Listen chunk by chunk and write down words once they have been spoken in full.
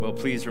Well,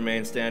 please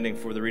remain standing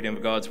for the reading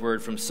of God's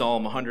word from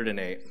Psalm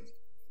 108.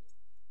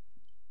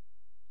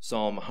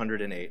 Psalm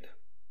 108.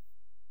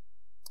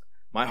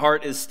 My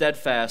heart is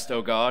steadfast,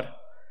 O God.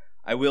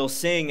 I will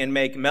sing and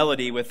make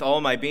melody with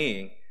all my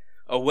being.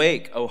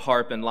 Awake, O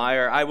harp and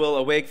lyre, I will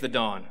awake the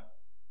dawn.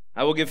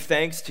 I will give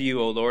thanks to you,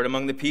 O Lord,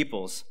 among the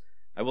peoples.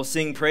 I will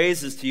sing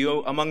praises to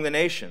you among the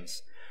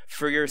nations.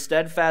 For your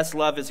steadfast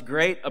love is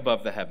great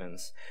above the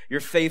heavens. Your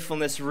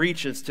faithfulness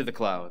reaches to the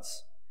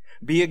clouds.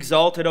 Be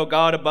exalted, O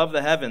God, above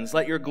the heavens.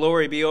 Let your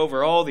glory be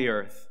over all the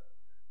earth,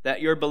 that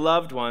your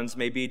beloved ones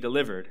may be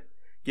delivered.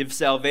 Give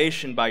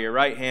salvation by your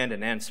right hand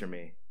and answer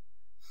me.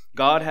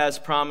 God has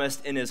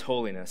promised in his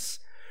holiness.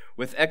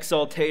 With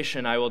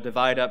exaltation I will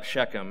divide up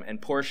Shechem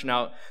and portion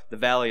out the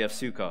valley of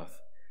Succoth.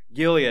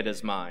 Gilead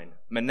is mine,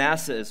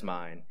 Manasseh is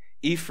mine,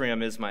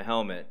 Ephraim is my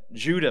helmet,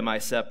 Judah my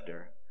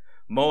scepter.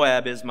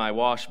 Moab is my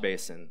wash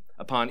basin.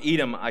 Upon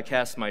Edom I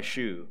cast my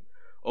shoe.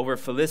 Over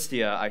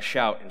Philistia I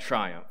shout in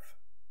triumph.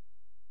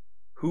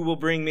 Who will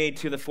bring me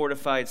to the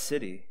fortified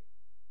city?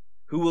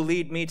 Who will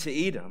lead me to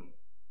Edom?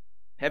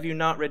 Have you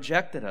not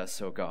rejected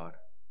us, O God?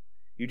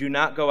 You do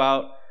not go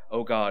out,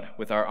 O God,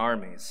 with our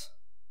armies.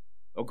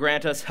 O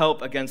grant us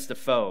help against the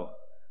foe,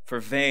 for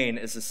vain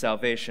is the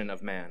salvation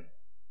of man.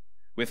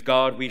 With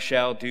God we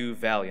shall do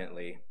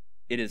valiantly.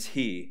 It is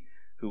he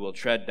who will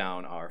tread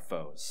down our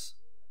foes.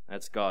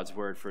 That's God's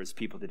word for his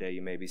people today.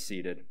 You may be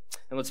seated.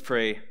 And let's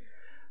pray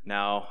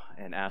now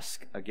and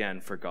ask again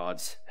for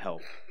God's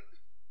help.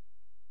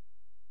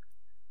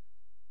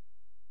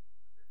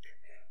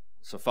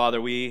 So, Father,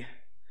 we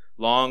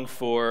long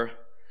for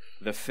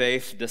the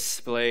faith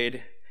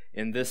displayed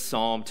in this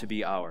psalm to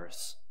be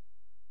ours,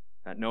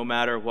 that no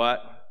matter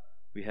what,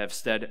 we have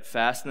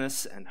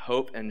steadfastness and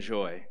hope and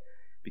joy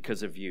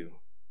because of you,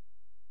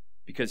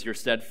 because your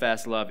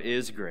steadfast love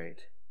is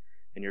great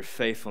and your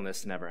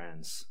faithfulness never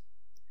ends.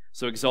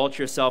 So exalt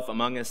yourself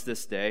among us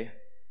this day.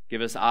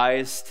 Give us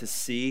eyes to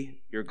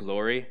see your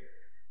glory,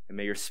 and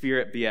may your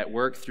Spirit be at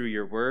work through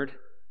your word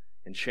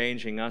and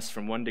changing us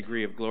from one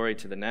degree of glory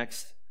to the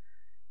next,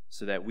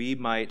 so that we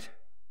might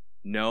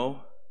know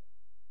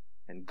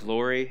and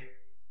glory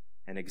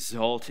and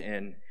exult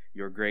in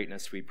your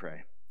greatness, we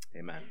pray.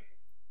 Amen.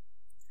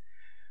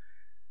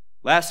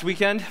 Last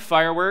weekend,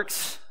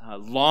 fireworks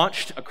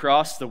launched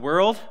across the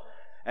world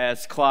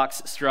as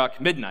clocks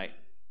struck midnight.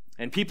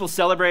 And people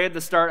celebrated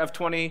the start of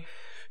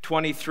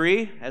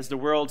 2023 as the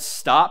world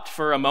stopped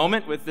for a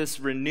moment with this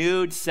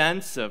renewed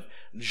sense of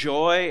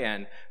joy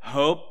and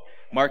hope,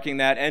 marking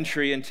that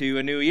entry into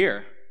a new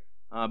year.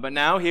 But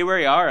now here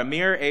we are, a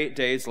mere 8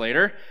 days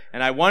later,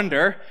 and I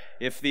wonder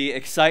if the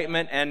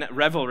excitement and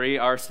revelry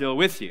are still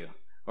with you,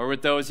 or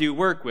with those you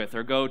work with,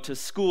 or go to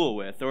school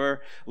with,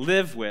 or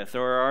live with,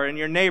 or are in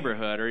your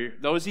neighborhood, or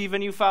those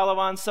even you follow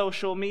on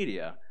social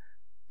media.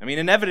 I mean,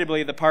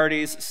 inevitably the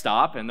parties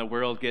stop and the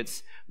world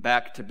gets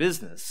back to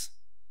business.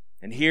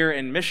 And here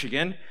in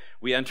Michigan,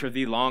 we enter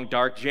the long,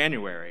 dark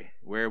January,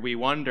 where we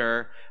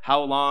wonder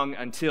how long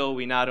until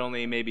we not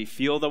only maybe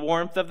feel the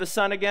warmth of the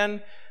sun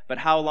again, but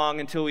how long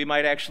until we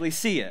might actually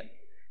see it?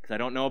 Because I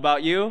don't know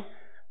about you,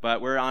 but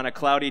we're on a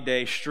cloudy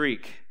day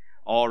streak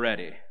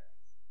already.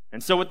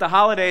 And so with the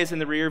holidays in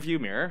the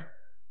rearview mirror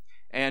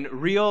and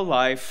real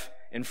life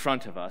in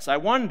front of us, I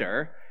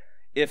wonder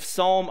if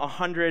Psalm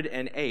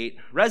 108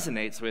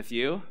 resonates with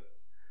you,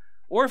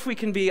 or if we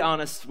can be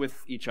honest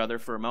with each other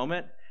for a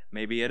moment,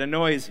 maybe it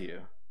annoys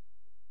you.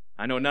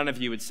 I know none of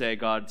you would say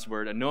God's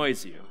word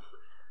annoys you.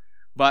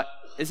 But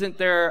isn't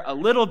there a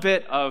little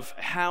bit of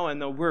how in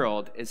the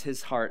world is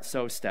his heart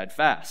so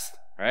steadfast,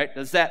 right?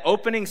 Does that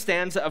opening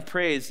stanza of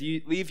praise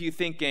leave you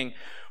thinking,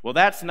 well,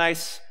 that's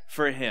nice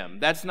for him.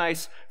 That's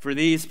nice for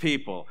these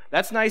people.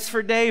 That's nice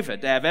for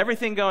David to have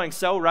everything going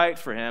so right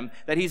for him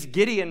that he's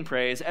giddy in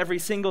praise every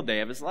single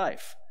day of his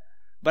life.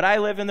 But I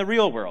live in the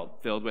real world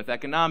filled with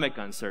economic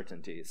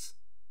uncertainties,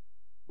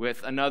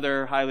 with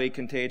another highly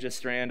contagious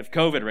strand of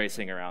COVID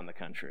racing around the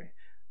country,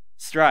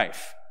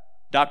 strife,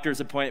 doctor's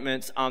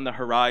appointments on the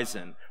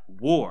horizon,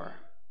 war,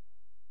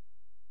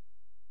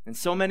 and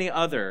so many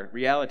other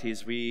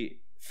realities we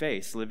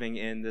face living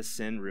in this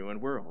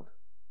sin-ruined world.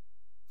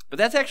 But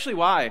that's actually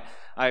why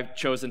I've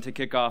chosen to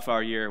kick off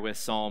our year with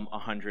Psalm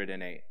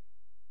 108.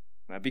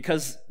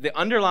 Because the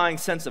underlying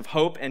sense of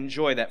hope and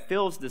joy that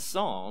fills this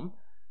psalm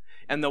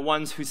and the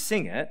ones who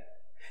sing it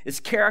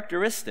is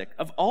characteristic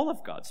of all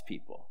of God's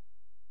people,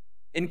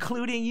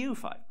 including you,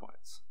 5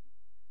 points.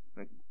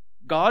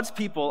 God's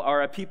people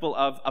are a people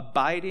of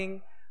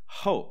abiding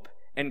hope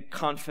and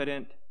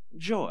confident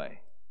joy.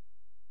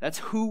 That's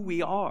who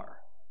we are.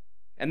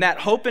 And that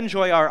hope and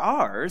joy are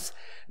ours,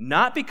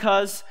 not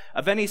because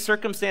of any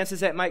circumstances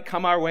that might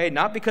come our way,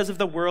 not because of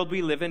the world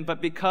we live in,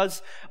 but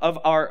because of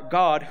our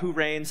God who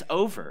reigns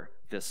over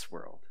this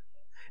world.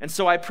 And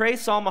so I pray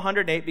Psalm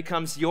 108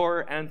 becomes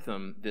your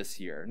anthem this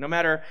year. No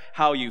matter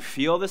how you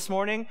feel this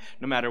morning,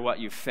 no matter what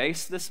you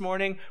face this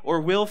morning or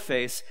will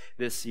face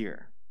this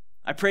year.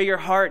 I pray your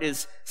heart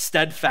is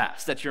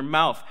steadfast, that your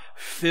mouth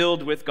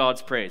filled with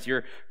God's praise,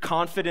 your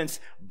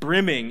confidence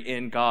brimming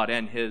in God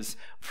and his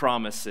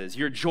promises,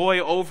 your joy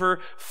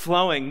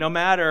overflowing no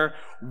matter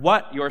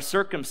what your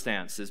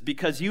circumstances,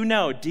 because you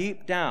know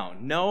deep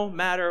down, no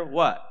matter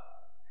what,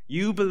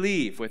 you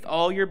believe with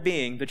all your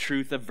being the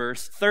truth of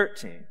verse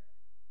 13.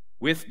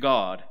 With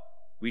God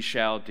we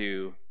shall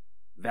do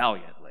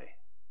valiantly.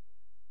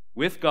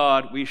 With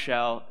God we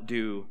shall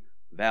do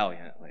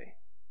valiantly.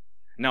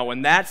 Now,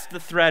 when that's the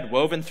thread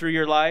woven through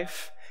your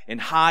life, in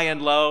high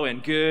and low,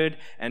 in good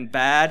and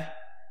bad,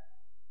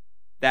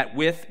 that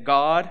with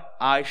God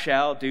I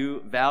shall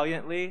do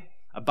valiantly,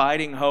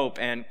 abiding hope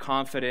and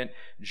confident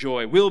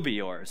joy will be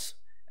yours,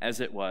 as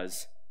it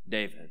was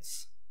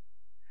David's.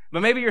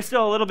 But maybe you're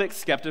still a little bit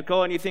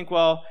skeptical, and you think,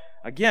 well,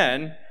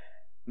 again,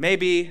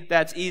 maybe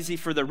that's easy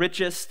for the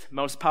richest,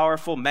 most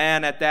powerful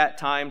man at that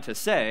time to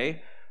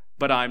say,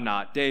 but I'm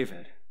not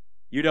David.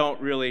 You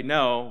don't really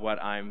know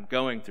what I'm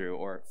going through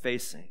or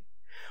facing.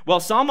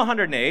 Well, Psalm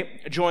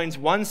 108 joins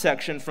one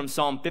section from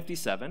Psalm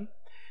 57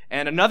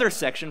 and another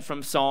section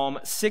from Psalm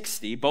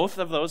 60, both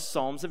of those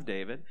Psalms of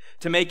David,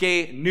 to make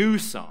a new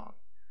song.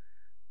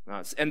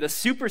 And the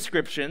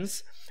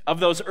superscriptions of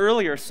those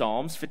earlier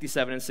Psalms,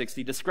 57 and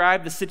 60,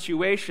 describe the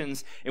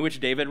situations in which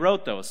David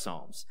wrote those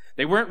Psalms.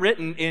 They weren't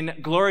written in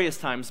glorious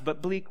times,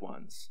 but bleak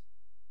ones.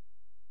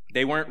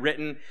 They weren't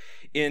written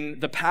in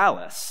the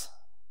palace.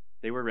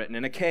 They were written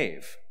in a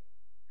cave.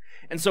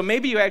 And so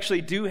maybe you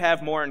actually do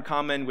have more in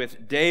common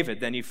with David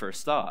than you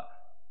first thought.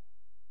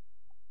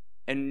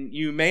 And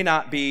you may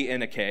not be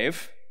in a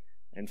cave.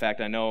 In fact,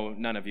 I know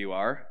none of you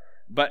are.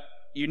 But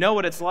you know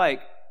what it's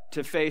like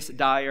to face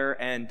dire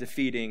and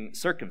defeating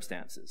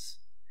circumstances.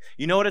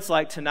 You know what it's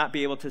like to not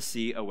be able to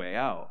see a way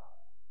out.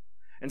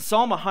 And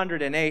Psalm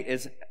 108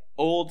 is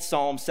old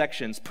psalm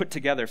sections put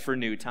together for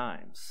new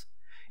times.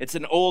 It's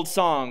an old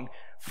song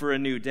for a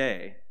new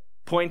day,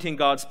 pointing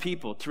God's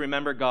people to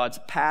remember God's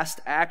past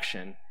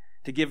action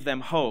to give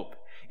them hope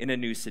in a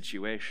new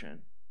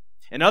situation.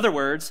 In other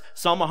words,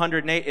 Psalm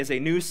 108 is a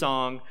new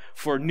song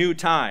for new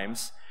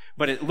times,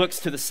 but it looks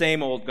to the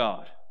same old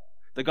God,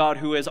 the God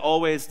who is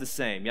always the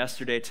same,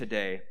 yesterday,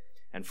 today,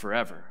 and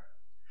forever.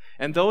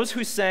 And those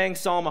who sang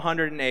Psalm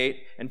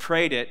 108 and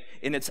prayed it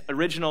in its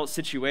original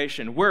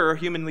situation were,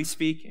 humanly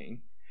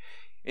speaking,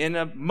 in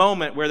a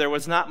moment where there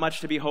was not much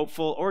to be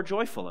hopeful or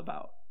joyful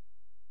about.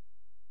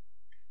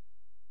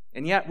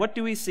 And yet, what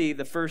do we see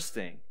the first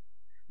thing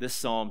this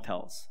psalm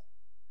tells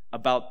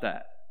about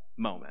that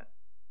moment?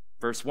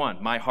 Verse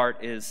 1, my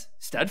heart is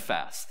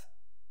steadfast.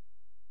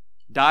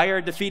 Dire,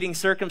 defeating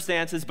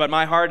circumstances, but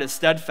my heart is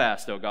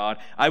steadfast, O God.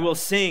 I will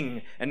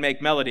sing and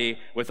make melody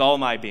with all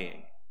my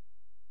being.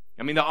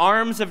 I mean, the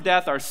arms of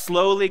death are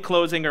slowly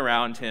closing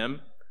around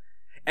him,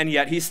 and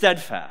yet he's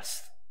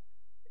steadfast.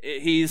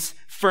 He's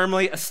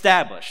firmly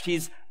established.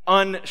 He's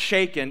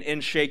unshaken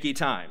in shaky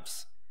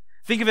times.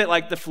 Think of it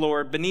like the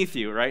floor beneath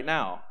you right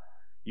now.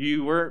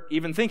 You weren't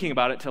even thinking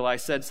about it till I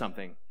said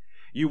something.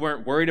 You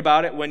weren't worried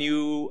about it when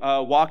you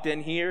walked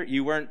in here.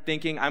 You weren't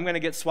thinking, I'm going to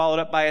get swallowed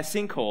up by a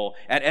sinkhole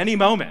at any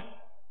moment.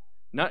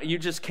 You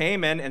just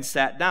came in and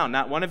sat down.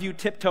 Not one of you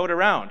tiptoed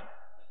around,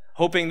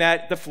 hoping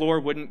that the floor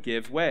wouldn't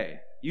give way.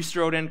 You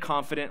strode in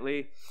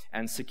confidently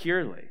and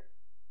securely.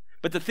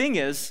 But the thing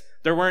is,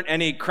 there weren't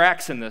any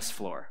cracks in this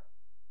floor.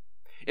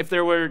 If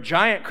there were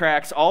giant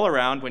cracks all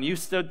around when you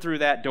stood through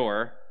that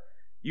door,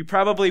 you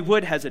probably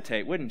would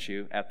hesitate, wouldn't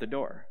you, at the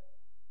door?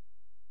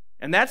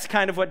 And that's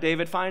kind of what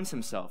David finds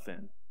himself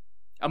in.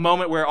 A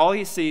moment where all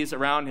he sees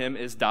around him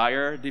is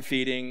dire,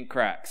 defeating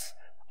cracks.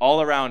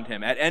 All around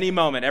him. At any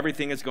moment,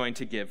 everything is going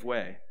to give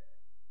way.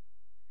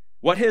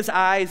 What his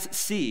eyes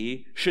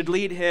see should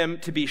lead him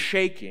to be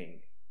shaking,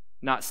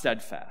 not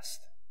steadfast.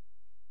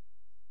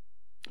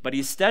 But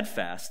he's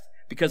steadfast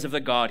because of the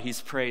God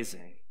he's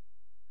praising.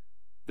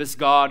 This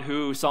God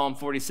who, Psalm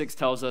 46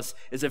 tells us,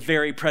 is a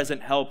very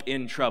present help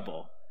in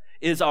trouble,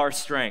 is our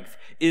strength,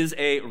 is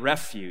a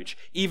refuge.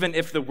 Even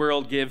if the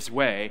world gives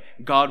way,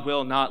 God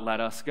will not let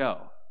us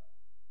go.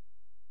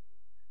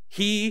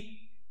 He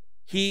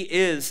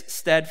is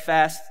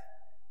steadfast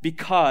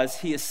because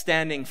he is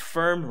standing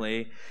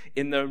firmly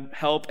in the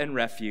help and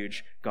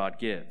refuge God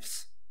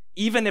gives.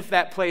 Even if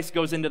that place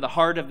goes into the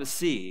heart of the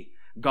sea,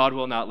 God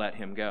will not let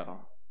him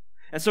go.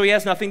 And so he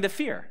has nothing to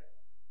fear.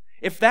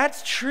 If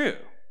that's true,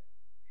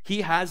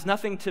 he has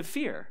nothing to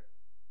fear.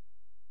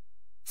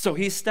 So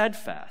he's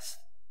steadfast.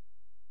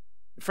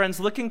 Friends,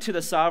 looking to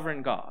the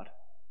sovereign God,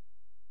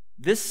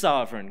 this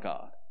sovereign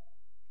God,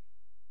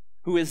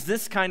 who is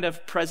this kind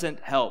of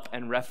present help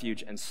and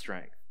refuge and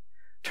strength,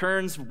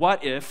 turns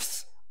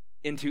what-ifs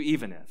into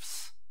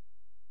even-ifs.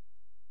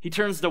 He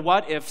turns the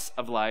what-ifs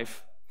of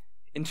life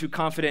into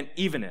confident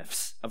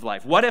even-ifs of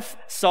life. What if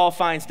Saul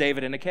finds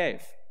David in a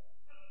cave?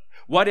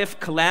 What if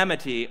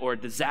calamity or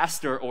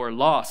disaster or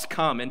loss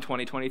come in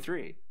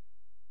 2023?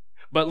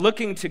 But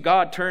looking to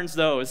God turns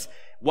those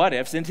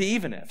what-ifs into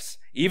even-ifs.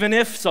 Even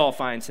if Saul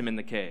finds him in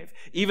the cave,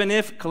 even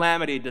if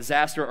calamity,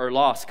 disaster, or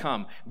loss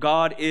come,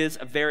 God is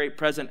a very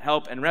present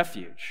help and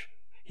refuge.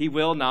 He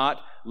will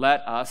not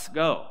let us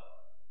go.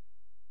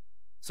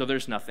 So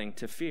there's nothing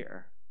to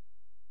fear.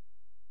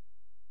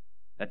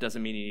 That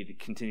doesn't mean you need to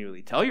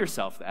continually tell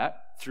yourself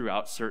that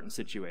throughout certain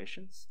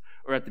situations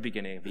or at the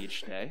beginning of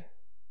each day.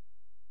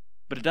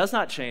 But it does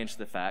not change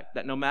the fact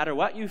that no matter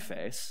what you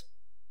face,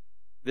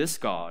 this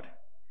God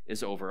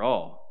is over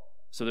all.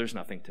 So there's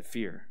nothing to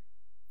fear.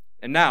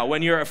 And now,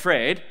 when you're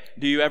afraid,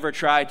 do you ever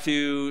try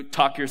to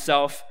talk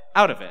yourself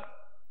out of it?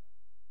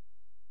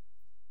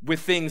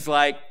 With things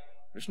like,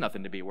 there's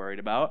nothing to be worried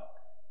about.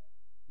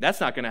 That's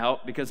not going to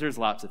help because there's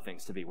lots of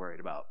things to be worried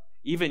about.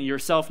 Even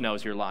yourself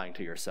knows you're lying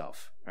to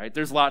yourself, right?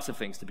 There's lots of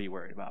things to be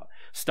worried about.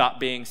 Stop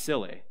being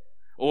silly.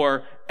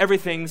 Or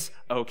everything's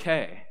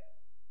okay.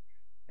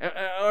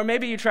 Or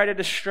maybe you try to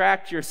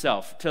distract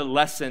yourself to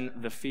lessen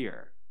the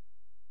fear.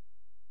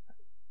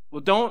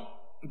 Well,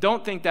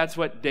 don't think that's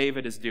what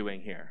David is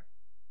doing here.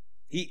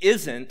 He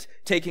isn't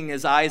taking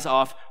his eyes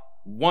off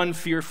one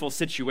fearful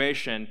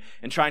situation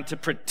and trying to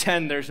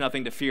pretend there's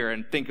nothing to fear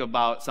and think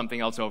about something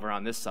else over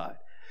on this side.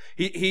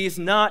 He's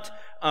not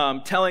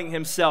telling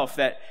himself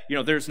that,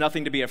 there's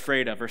nothing to be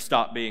afraid of or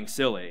stop being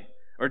silly,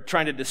 or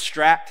trying to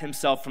distract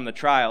himself from the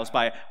trials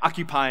by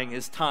occupying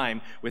his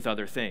time with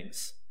other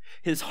things.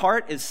 His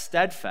heart is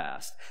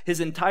steadfast.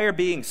 His entire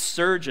being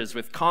surges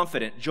with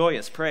confident,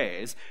 joyous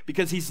praise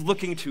because he's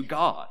looking to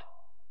God.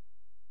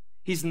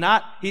 He's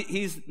not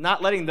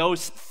letting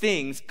those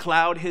things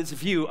cloud his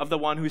view of the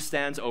one who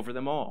stands over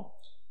them all.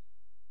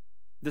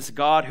 This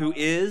God who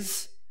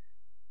is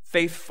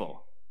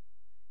faithful.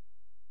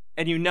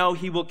 And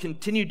he will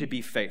continue to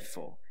be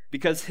faithful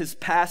because his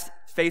past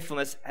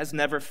faithfulness has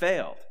never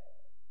failed,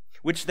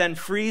 which then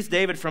frees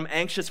David from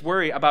anxious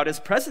worry about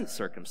his present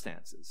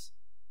circumstances.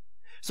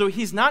 So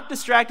he's not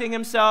distracting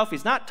himself.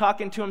 He's not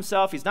talking to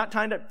himself. He's not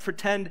trying to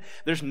pretend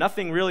there's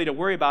nothing really to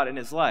worry about in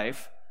his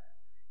life.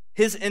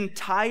 His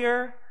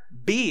entire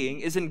being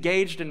is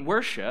engaged in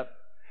worship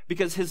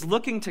because his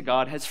looking to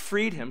God has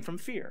freed him from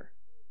fear.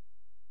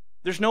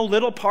 There's no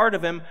little part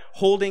of him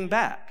holding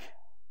back.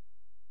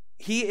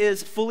 He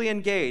is fully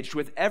engaged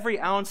with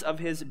every ounce of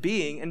his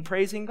being in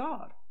praising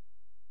God.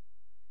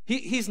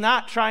 He's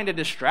not trying to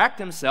distract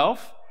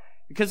himself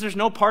because there's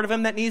no part of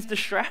him that needs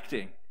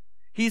distracting.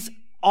 He's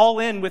all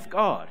in with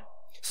God.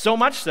 So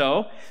much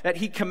so that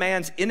he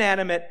commands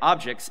inanimate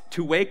objects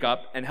to wake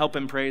up and help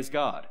him praise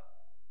God.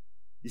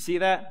 You see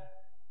that?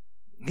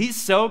 He's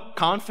so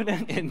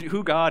confident in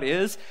who God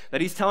is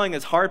that he's telling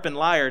his harp and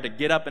lyre to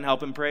get up and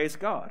help him praise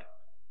God.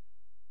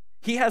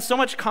 He has so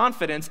much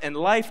confidence and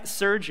life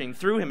surging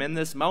through him in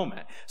this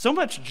moment. So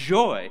much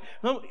joy.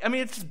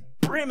 It's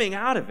brimming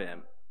out of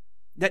him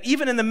that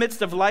even in the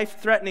midst of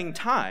life-threatening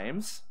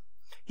times,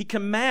 he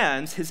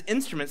commands his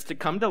instruments to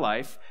come to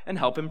life and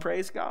help him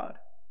praise God.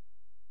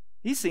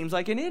 He seems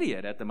like an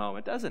idiot at the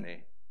moment, doesn't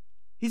he?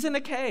 He's in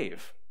a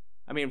cave.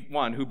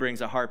 One, who brings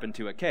a harp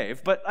into a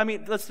cave? But,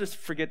 let's just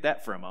forget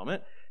that for a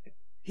moment.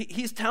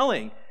 He's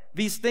telling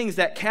these things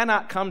that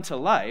cannot come to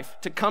life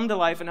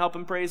and help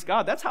him praise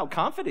God. That's how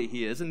confident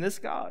he is in this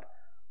God.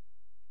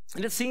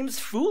 And it seems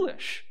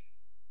foolish.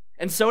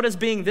 And so does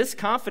being this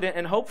confident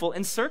and hopeful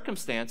in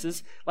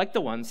circumstances like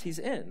the ones he's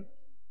in.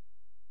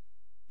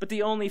 But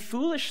the only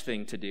foolish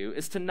thing to do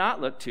is to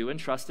not look to and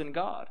trust in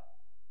God.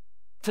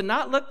 To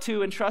not look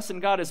to and trust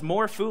in God is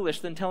more foolish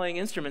than telling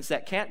instruments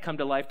that can't come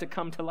to life to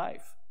come to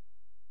life.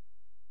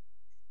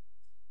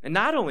 And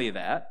not only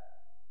that,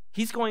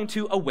 he's going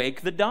to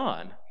awake the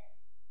dawn.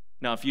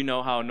 Now, if you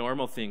know how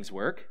normal things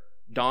work,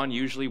 dawn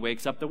usually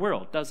wakes up the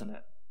world, doesn't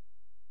it?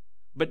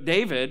 But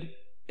David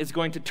is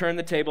going to turn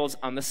the tables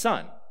on the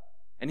sun,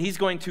 and he's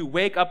going to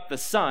wake up the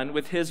sun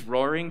with his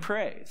roaring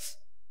praise.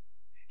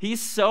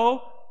 He's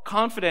so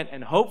confident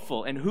and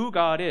hopeful in who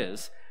God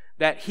is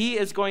that he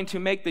is going to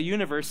make the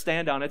universe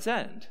stand on its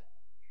end.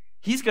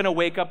 He's going to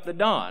wake up the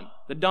dawn.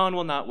 The dawn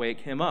will not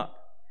wake him up.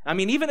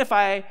 Even if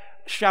I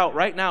shout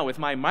right now with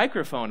my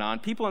microphone on,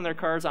 people in their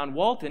cars on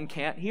Walton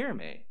can't hear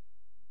me.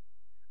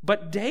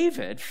 But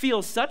David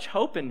feels such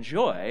hope and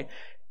joy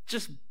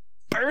just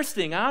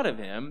bursting out of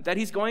him that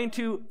he's going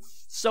to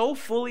so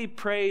fully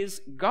praise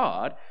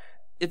God,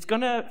 it's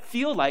going to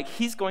feel like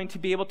he's going to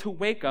be able to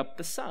wake up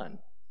the sun.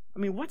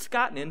 What's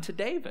gotten into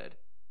David?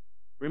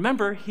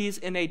 Remember, he's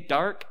in a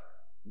dark,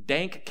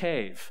 dank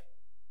cave.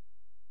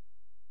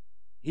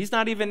 He's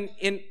not even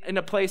in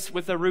a place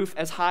with a roof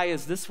as high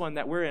as this one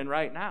that we're in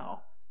right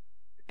now.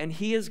 And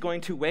he is going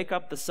to wake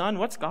up the sun.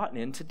 What's gotten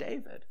into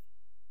David?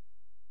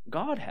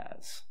 God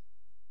has.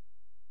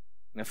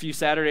 A few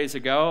Saturdays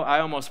ago, I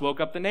almost woke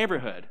up the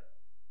neighborhood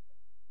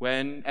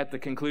when, at the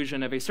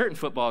conclusion of a certain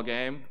football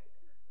game,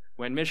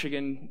 when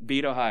Michigan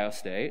beat Ohio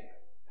State,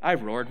 I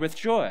roared with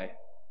joy.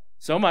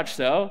 So much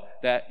so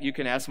that you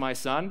can ask my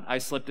son, I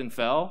slipped and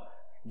fell,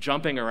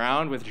 jumping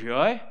around with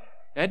joy,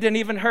 and it didn't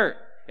even hurt.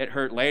 It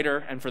hurt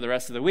later and for the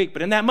rest of the week,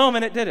 but in that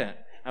moment it didn't.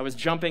 I was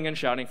jumping and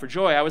shouting for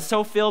joy. I was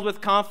so filled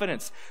with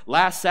confidence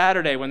last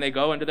Saturday when they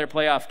go into their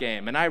playoff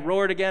game. And I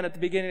roared again at the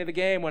beginning of the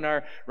game when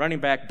our running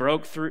back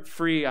broke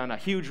free on a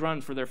huge run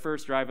for their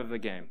first drive of the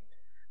game.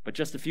 But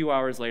just a few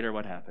hours later,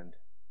 what happened?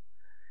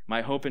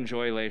 My hope and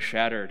joy lay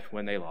shattered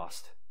when they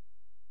lost.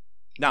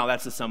 Now,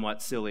 that's a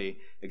somewhat silly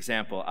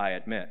example, I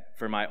admit,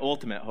 for my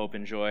ultimate hope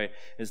and joy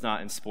is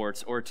not in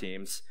sports or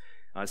teams,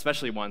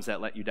 especially ones that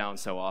let you down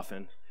so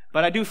often.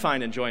 But I do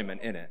find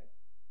enjoyment in it,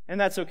 and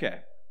that's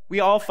okay.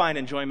 We all find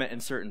enjoyment in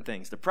certain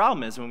things. The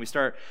problem is when we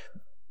start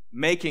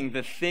making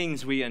the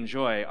things we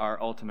enjoy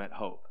our ultimate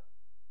hope,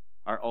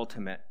 our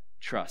ultimate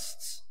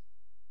trusts.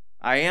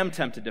 I am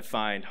tempted to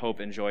find hope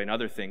and joy in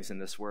other things in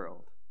this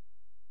world,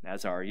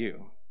 as are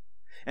you.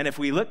 And if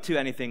we look to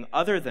anything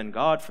other than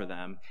God for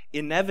them,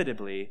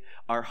 inevitably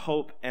our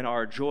hope and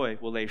our joy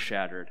will lay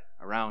shattered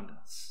around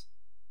us.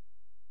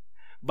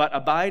 But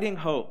abiding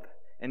hope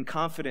and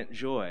confident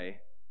joy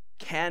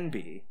can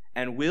be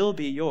and will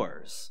be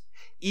yours,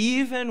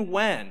 even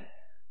when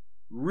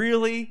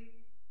really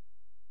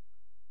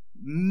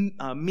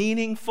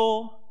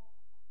meaningful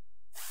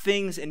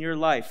things in your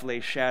life lay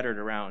shattered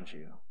around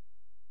you.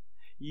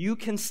 You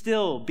can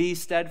still be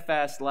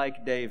steadfast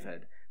like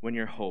David when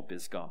your hope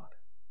is God.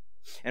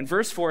 And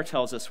verse 4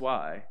 tells us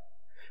why.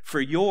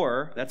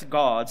 For that's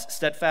God's,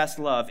 steadfast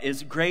love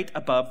is great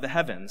above the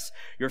heavens.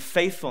 Your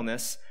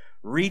faithfulness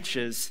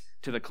reaches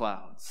to the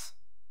clouds.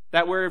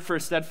 That word for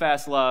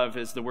steadfast love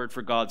is the word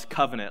for God's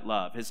covenant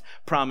love, his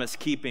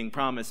promise-keeping,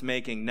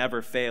 promise-making,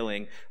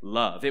 never-failing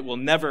love. It will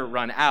never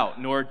run out,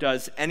 nor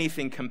does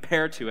anything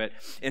compare to it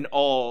in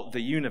all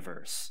the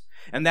universe.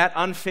 And that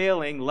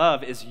unfailing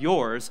love is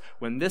yours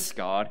when this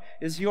God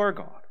is your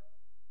God.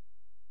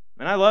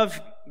 And I love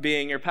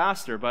being your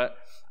pastor, but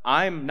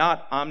I'm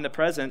not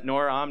omnipresent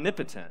nor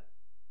omnipotent.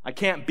 I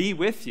can't be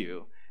with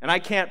you, and I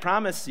can't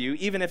promise you,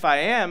 even if I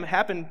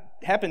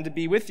happen to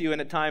be with you in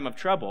a time of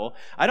trouble,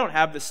 I don't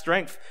have the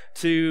strength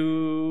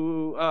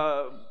to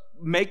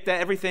make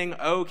that everything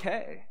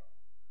okay.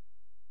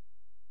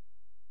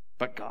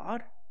 But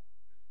God,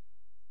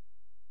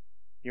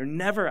 you're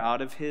never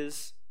out of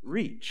his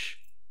reach.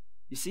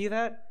 You see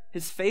that?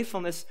 His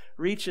faithfulness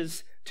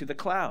reaches to the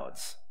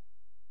clouds.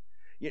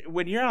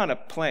 When you're on a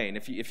plane,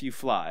 if you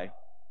fly,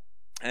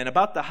 and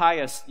about the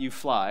highest you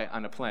fly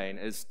on a plane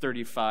is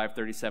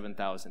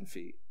 37,000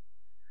 feet.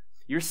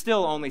 You're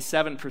still only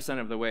 7%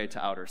 of the way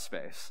to outer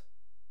space.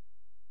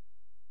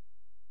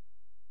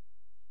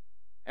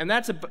 And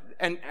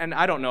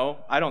I don't know,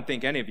 I don't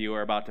think any of you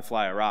are about to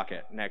fly a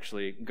rocket and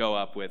actually go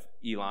up with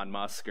Elon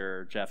Musk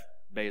or Jeff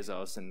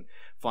Bezos and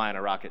fly on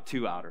a rocket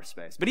to outer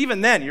space. But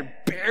even then, you're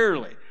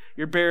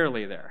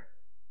barely there.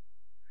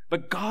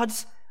 But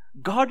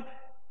God,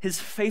 his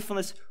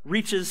faithfulness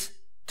reaches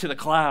to the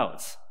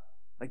clouds,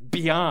 like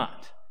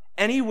beyond,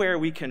 anywhere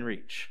we can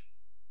reach.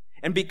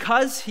 And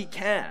because he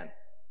can,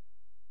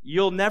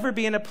 you'll never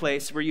be in a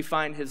place where you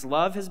find his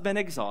love has been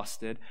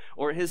exhausted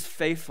or his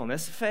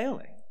faithfulness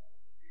failing.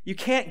 You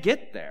can't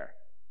get there.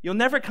 You'll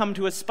never come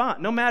to a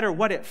spot, no matter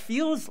what it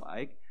feels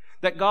like,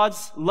 that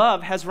God's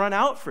love has run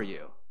out for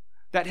you,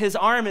 that his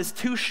arm is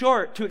too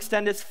short to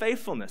extend his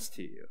faithfulness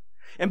to you.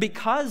 And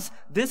because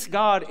this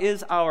God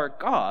is our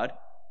God,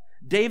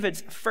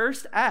 David's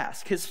first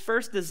ask, his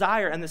first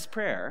desire in this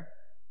prayer,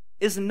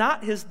 is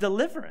not his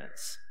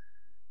deliverance.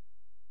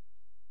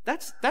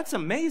 That's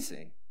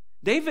amazing.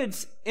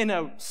 David's in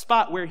a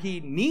spot where he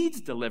needs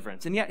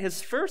deliverance, and yet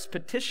his first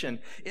petition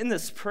in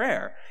this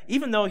prayer,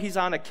 even though he's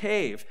in a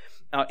cave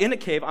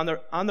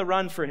on the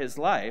run for his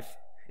life,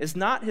 is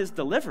not his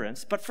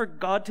deliverance, but for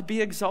God to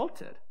be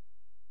exalted.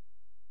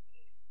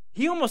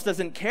 He almost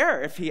doesn't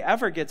care if he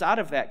ever gets out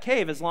of that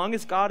cave as long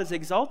as God is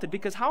exalted,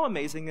 because how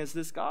amazing is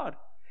this God?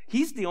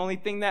 He's the only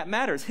thing that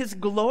matters. His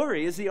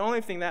glory is the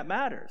only thing that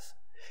matters.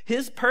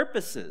 His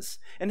purposes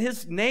and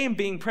his name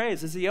being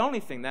praised is the only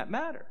thing that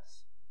matters.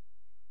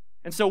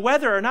 And so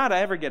whether or not I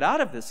ever get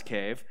out of this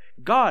cave,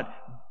 God,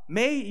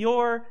 may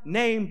your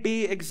name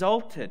be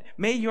exalted.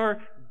 May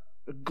your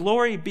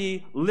glory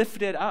be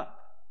lifted up.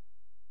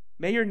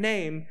 May your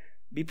name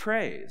be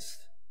praised.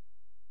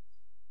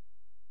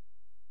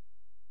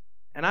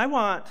 And I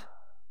want,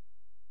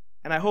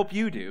 and I hope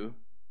you do,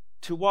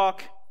 to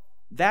walk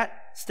that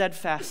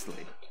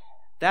steadfastly,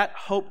 that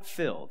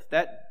hope-filled,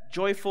 that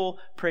joyful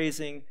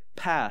praising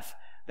path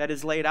that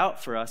is laid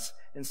out for us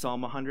in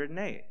Psalm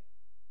 108.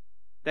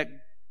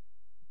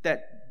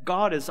 That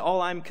God is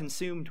all I'm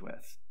consumed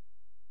with,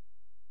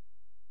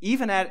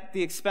 even at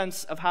the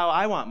expense of how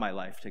I want my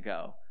life to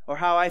go or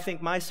how I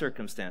think my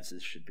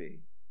circumstances should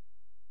be.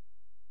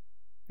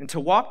 And to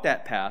walk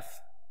that path,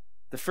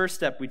 the first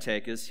step we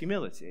take is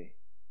humility.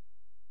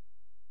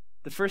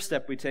 The first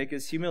step we take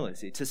is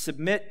humility, to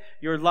submit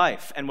your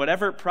life and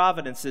whatever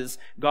providences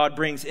God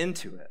brings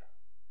into it,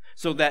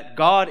 so that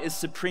God is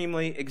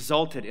supremely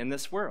exalted in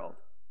this world.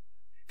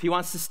 If he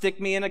wants to stick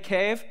me in a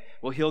cave,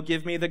 well, he'll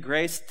give me the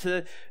grace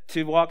to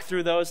walk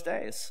through those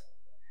days.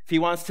 If he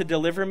wants to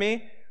deliver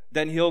me,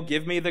 then he'll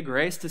give me the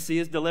grace to see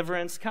his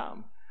deliverance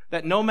come.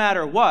 That no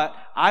matter what,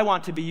 I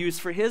want to be used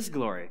for his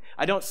glory.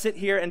 I don't sit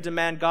here and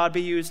demand God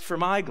be used for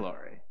my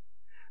glory.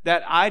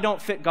 That I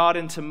don't fit God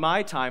into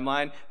my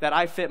timeline, that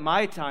I fit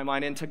my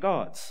timeline into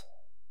God's.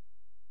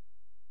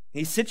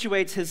 He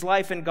situates his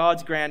life in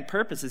God's grand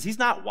purposes. He's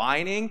not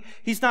whining.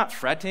 He's not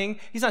fretting.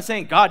 He's not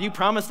saying, God, you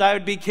promised I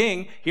would be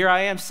king. Here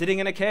I am sitting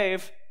in a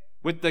cave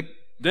with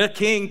the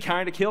king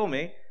trying to kill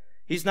me.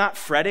 He's not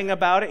fretting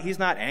about it. He's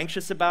not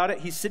anxious about it.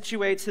 He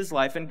situates his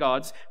life in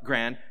God's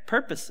grand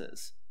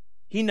purposes.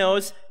 He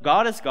knows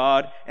God is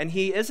God and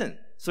he isn't.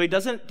 So he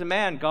doesn't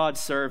demand God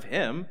serve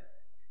him.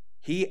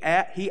 He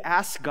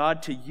asks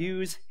God to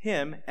use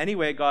him any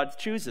way God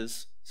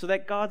chooses so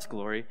that God's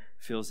glory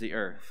fills the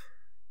earth.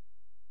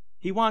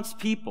 He wants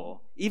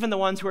people, even the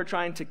ones who are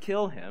trying to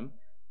kill him.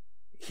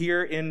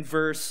 Here in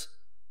verse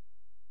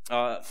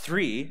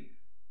 3,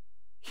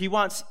 he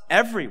wants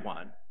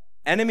everyone,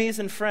 enemies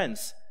and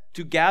friends,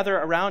 to gather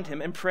around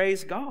him and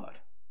praise God,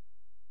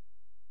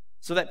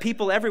 so that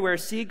people everywhere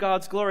see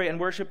God's glory and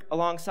worship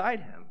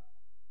alongside him.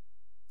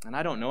 And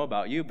I don't know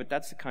about you, but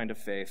that's the kind of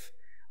faith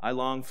I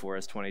long for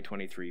as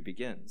 2023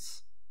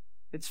 begins.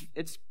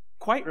 It's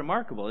quite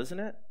remarkable, isn't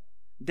it?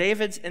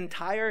 David's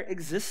entire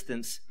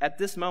existence at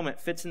this moment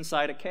fits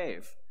inside a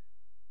cave.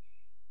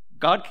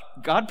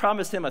 God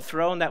promised him a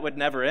throne that would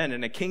never end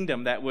and a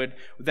kingdom that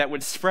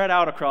would spread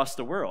out across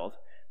the world.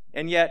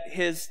 And yet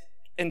his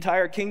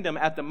entire kingdom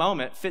at the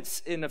moment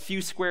fits in a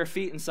few square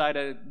feet inside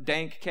a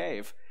dank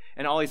cave.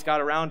 And all he's got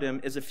around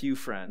him is a few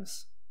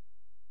friends.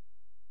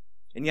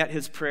 And yet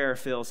his prayer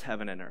fills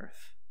heaven and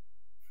earth.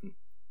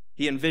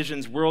 He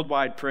envisions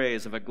worldwide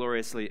praise of a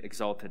gloriously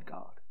exalted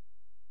God.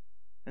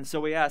 And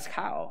so we ask,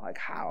 how?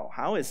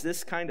 How is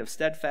this kind of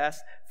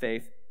steadfast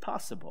faith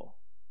possible?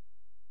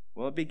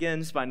 Well, it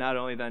begins by not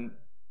only then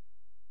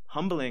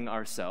humbling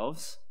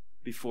ourselves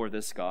before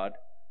this God,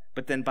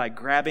 but then by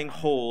grabbing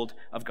hold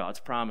of God's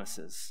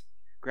promises.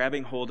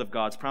 Grabbing hold of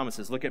God's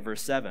promises. Look at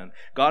verse 7.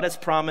 God has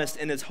promised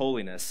in his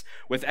holiness,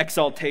 with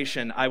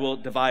exaltation I will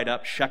divide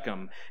up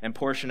Shechem and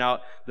portion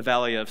out the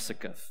valley of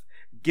Succoth.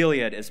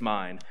 Gilead is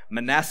mine,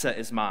 Manasseh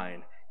is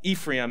mine,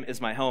 Ephraim is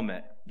my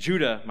helmet,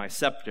 Judah my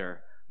scepter,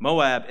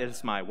 Moab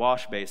is my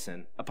wash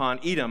basin. Upon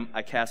Edom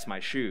I cast my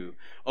shoe.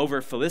 Over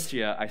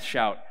Philistia I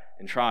shout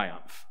in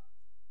triumph.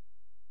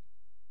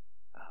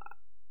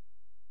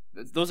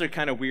 Those are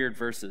kind of weird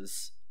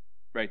verses,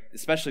 right?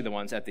 Especially the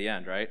ones at the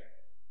end, right?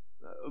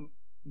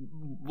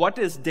 What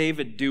is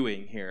David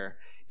doing here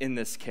in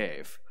this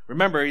cave?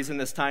 Remember, he's in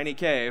this tiny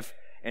cave,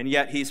 and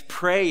yet he's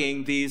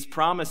praying these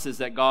promises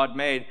that God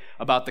made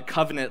about the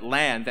covenant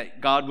land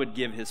that God would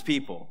give his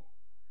people.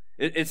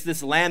 It's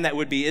this land that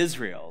would be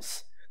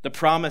Israel's, the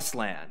promised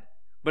land,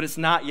 but it's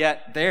not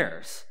yet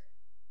theirs.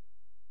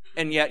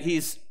 And yet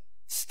he's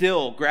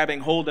still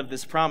grabbing hold of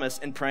this promise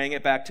and praying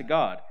it back to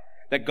God,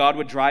 that God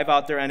would drive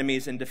out their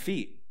enemies in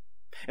defeat.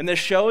 And this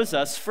shows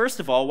us, first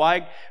of all,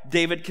 why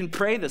David can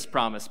pray this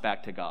promise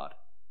back to God.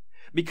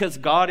 Because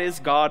God is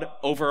God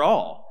over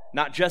all,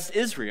 not just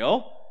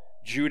Israel,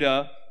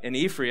 Judah and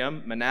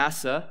Ephraim,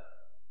 Manasseh,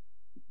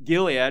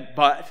 Gilead,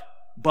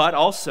 but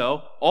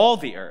also all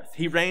the earth.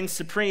 He reigns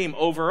supreme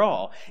over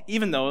all,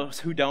 even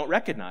those who don't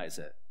recognize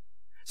it.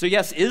 So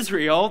yes,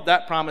 Israel,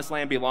 that promised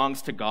land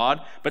belongs to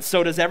God, but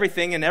so does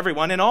everything and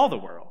everyone in all the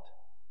world.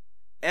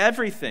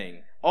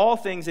 Everything, all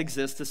things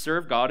exist to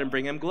serve God and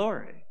bring him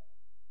glory.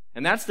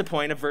 And that's the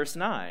point of verse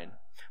 9.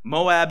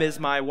 Moab is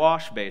my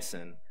wash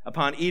basin.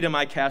 Upon Edom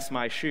I cast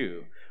my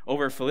shoe.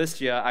 Over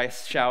Philistia I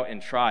shout in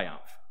triumph.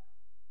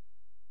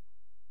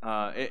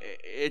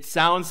 It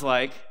sounds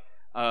like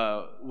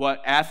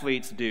what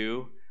athletes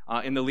do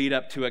in the lead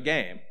up to a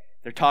game.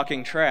 They're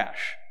talking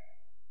trash.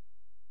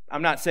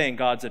 I'm not saying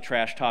God's a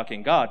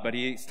trash-talking God, but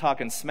he's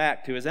talking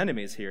smack to his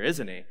enemies here,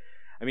 isn't he?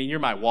 I mean, you're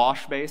my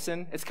wash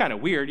basin. It's kind of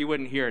weird. You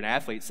wouldn't hear an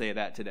athlete say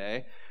that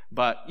today.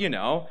 But,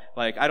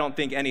 I don't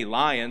think any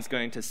Lion's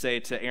going to say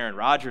to Aaron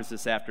Rodgers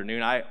this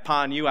afternoon,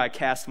 upon you I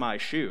cast my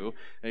shoe.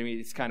 I mean,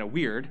 it's kind of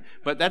weird.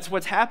 But that's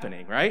what's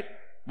happening, right?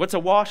 What's a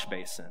wash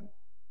basin?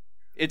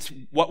 It's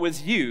what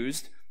was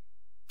used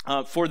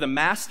for the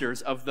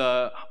masters of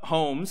the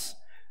homes.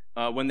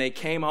 When they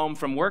came home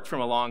from work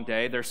from a long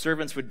day, their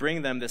servants would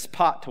bring them this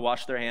pot to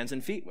wash their hands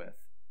and feet with,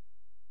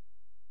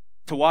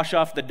 to wash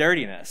off the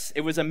dirtiness.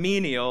 It was a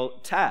menial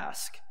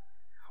task.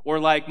 Or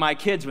like my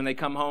kids when they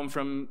come home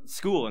from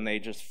school and they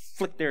just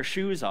flick their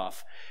shoes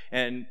off.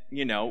 And,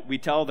 we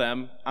tell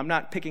them, I'm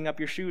not picking up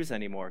your shoes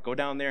anymore. Go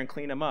down there and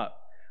clean them up.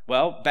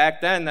 Well, back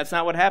then, that's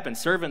not what happened.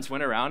 Servants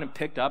went around and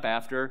picked up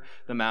after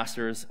the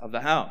masters of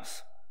the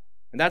house.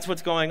 And that's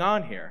what's going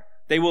on here.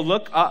 They will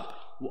look up.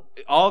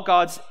 All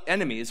God's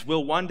enemies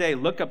will one day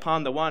look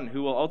upon the one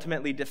who will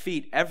ultimately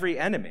defeat every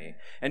enemy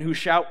and who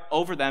shout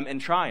over them in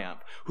triumph,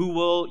 who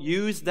will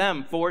use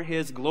them for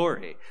his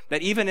glory.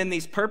 That even in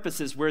these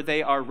purposes where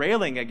they are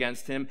railing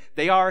against him,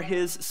 they are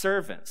his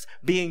servants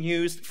being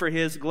used for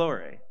his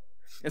glory.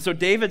 And so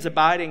David's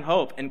abiding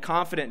hope and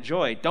confident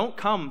joy don't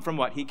come from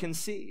what he can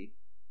see.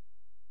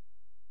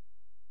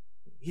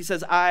 He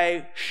says,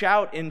 I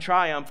shout in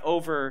triumph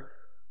over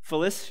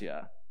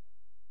Philistia.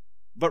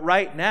 But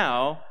right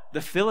now,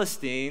 the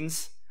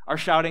Philistines are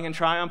shouting in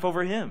triumph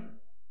over him.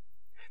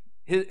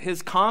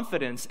 His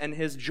confidence and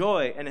his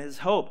joy and his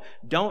hope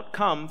don't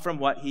come from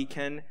what he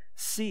can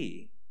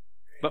see.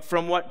 but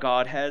from what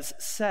God has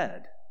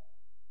said.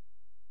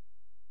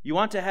 You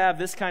want to have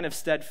this kind of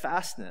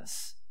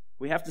steadfastness,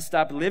 we have to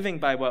stop living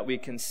by what we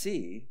can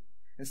see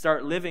and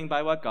start living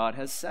by what God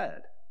has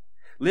said.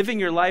 Living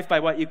your life by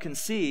what you can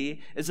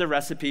see is a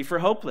recipe for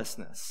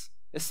hopelessness,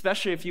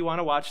 especially if you want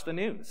to watch the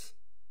news.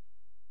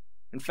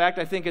 In fact,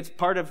 I think it's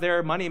part of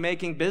their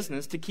money-making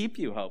business to keep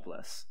you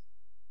hopeless.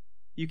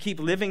 You keep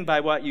living by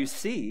what you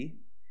see,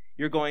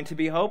 you're going to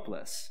be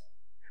hopeless.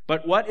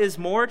 But what is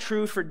more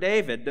true for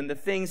David than the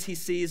things he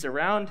sees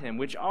around him,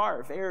 which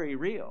are very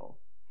real,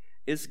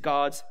 is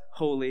God's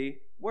holy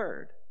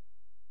word.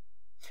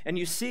 And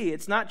you see,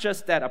 it's not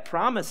just that a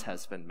promise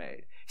has been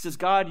made. He says,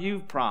 God,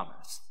 you've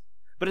promised.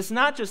 But it's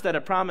not just that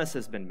a promise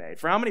has been made.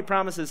 For how many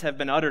promises have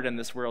been uttered in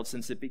this world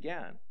since it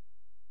began?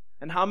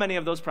 And how many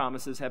of those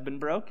promises have been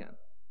broken?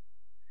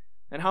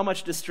 And how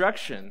much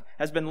destruction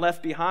has been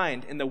left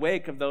behind in the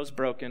wake of those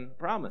broken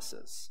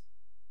promises?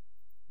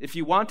 If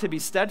you want to be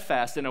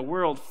steadfast in a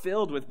world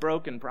filled with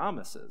broken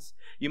promises,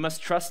 you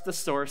must trust the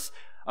source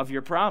of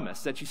your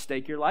promise that you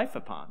stake your life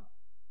upon.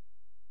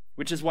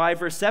 Which is why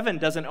verse 7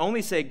 doesn't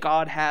only say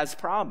God has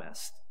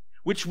promised,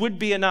 which would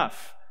be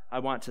enough, I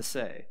want to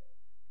say.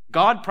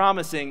 God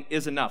promising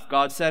is enough.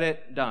 God said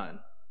it, done.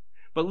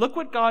 But look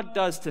what God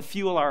does to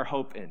fuel our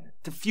hope in it,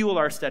 to fuel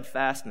our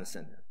steadfastness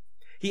in it.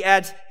 He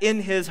adds,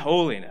 in his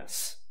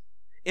holiness.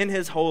 In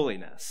his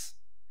holiness.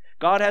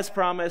 God has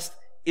promised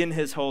in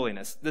his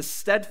holiness. The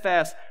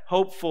steadfast,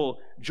 hopeful,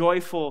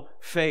 joyful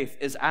faith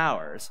is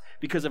ours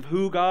because of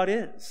who God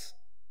is.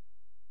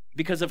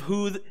 Because of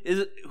who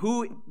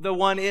the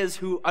one is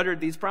who uttered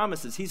these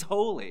promises. He's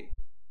holy.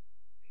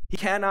 He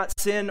cannot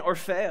sin or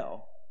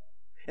fail.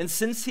 And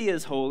since he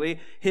is holy,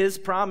 his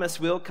promise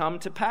will come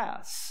to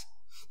pass,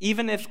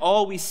 even if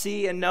all we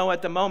see and know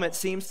at the moment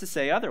seems to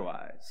say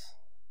otherwise.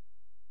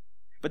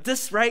 But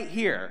this right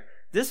here,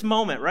 this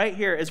moment right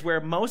here is where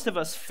most of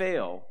us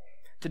fail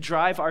to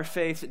drive our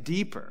faith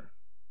deeper.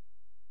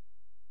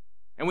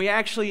 And we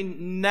actually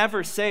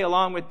never say,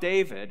 along with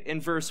David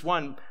in verse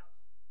 1,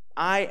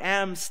 I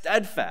am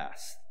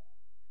steadfast.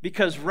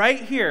 Because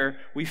right here,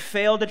 we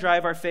fail to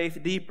drive our faith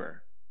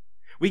deeper.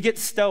 We get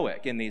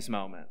stoic in these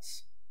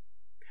moments.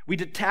 We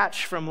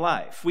detach from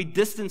life. We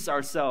distance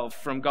ourselves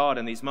from God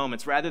in these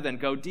moments rather than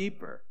go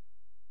deeper,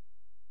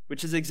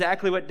 which is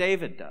exactly what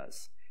David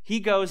does. He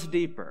goes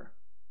deeper,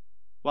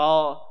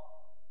 while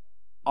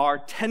our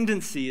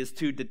tendency is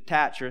to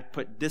detach or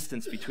put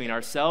distance between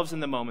ourselves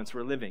and the moments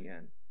we're living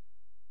in.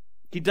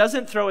 He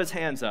doesn't throw his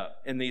hands up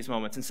in these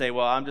moments and say,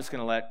 well, I'm just going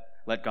to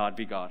let God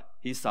be God.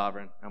 He's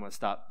sovereign. I'm going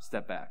to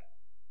step back.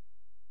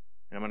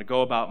 And I'm going to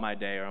go about my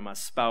day, or I'm going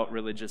to spout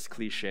religious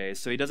cliches.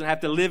 So he doesn't have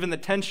to live in the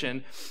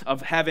tension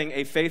of having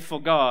a faithful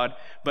God,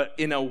 but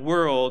in a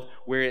world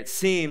where it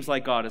seems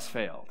like God has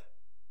failed.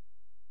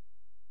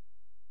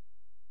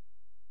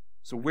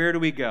 So where do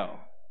we go?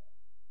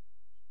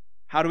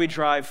 How do we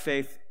drive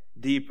faith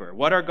deeper?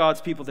 What are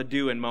God's people to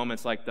do in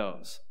moments like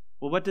those?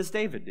 Well, what does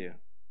David do?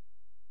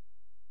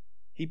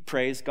 He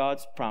prays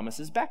God's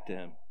promises back to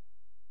him.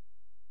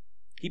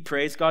 He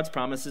prays God's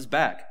promises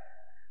back.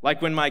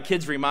 Like when my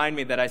kids remind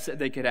me that I said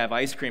they could have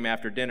ice cream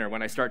after dinner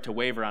when I start to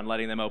waver on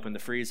letting them open the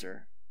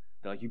freezer.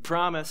 They're like, you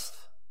promised.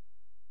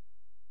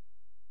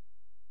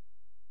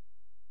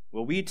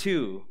 Well, we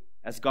too,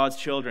 as God's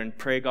children,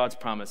 pray God's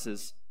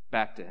promises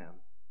back to him.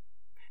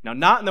 Now,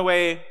 not in the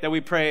way that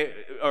we pray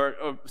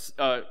or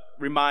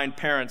remind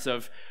parents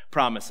of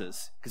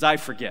promises, because I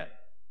forget.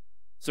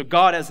 So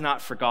God has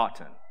not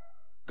forgotten.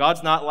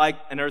 God's not like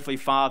an earthly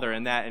father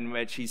in that in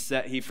which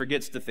he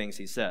forgets the things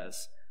he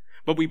says.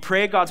 But we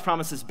pray God's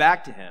promises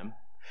back to him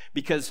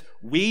because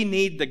we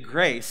need the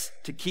grace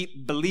to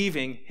keep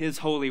believing his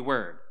holy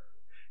word.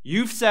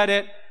 You've said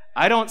it.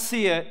 I don't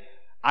see it.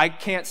 I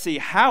can't see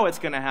how it's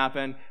going to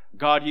happen.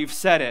 God, you've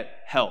said it.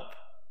 Help.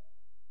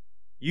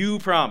 You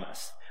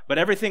promised. But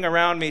everything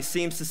around me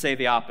seems to say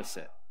the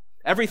opposite.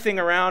 Everything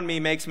around me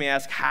makes me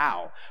ask,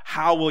 how?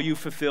 How will you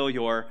fulfill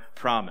your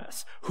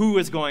promise? Who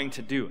is going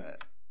to do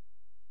it?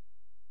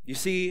 You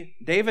see,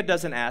 David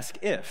doesn't ask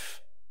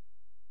if,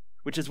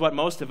 which is what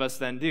most of us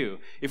then do.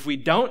 If we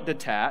don't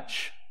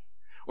detach,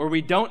 or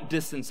we don't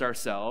distance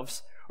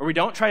ourselves, or we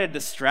don't try to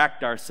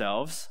distract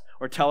ourselves,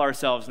 or tell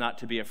ourselves not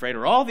to be afraid,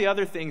 or all the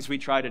other things we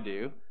try to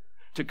do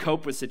to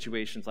cope with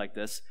situations like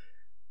this,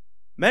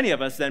 many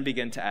of us then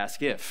begin to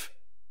ask if.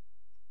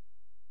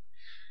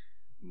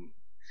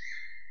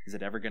 Is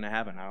it ever going to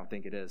happen? I don't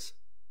think it is.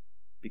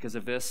 Because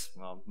of this,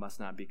 well, it must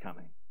not be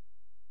coming.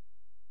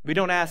 We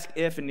don't ask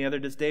if, and neither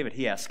does David.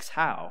 He asks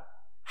how.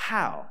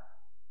 How?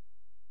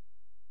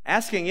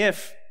 Asking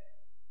if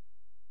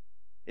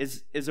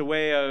is a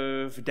way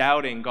of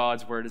doubting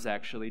God's word is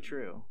actually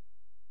true.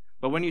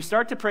 But when you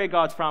start to pray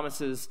God's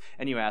promises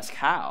and you ask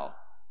how,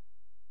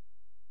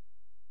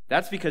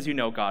 that's because you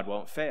know God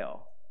won't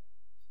fail.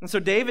 And so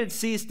David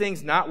sees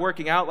things not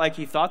working out like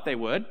he thought they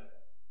would.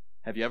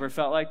 Have you ever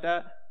felt like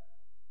that?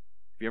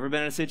 Have you ever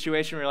been in a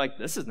situation where you're like,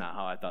 this is not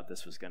how I thought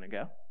this was going to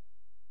go?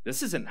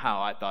 This isn't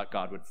how I thought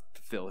God would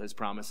fulfill his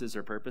promises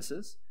or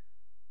purposes.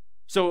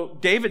 So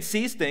David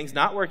sees things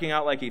not working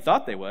out like he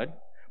thought they would,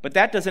 but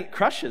that doesn't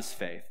crush his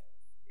faith.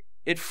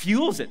 It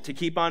fuels it to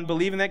keep on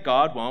believing that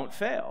God won't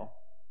fail.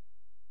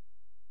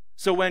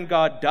 So when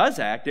God does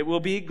act, it will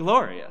be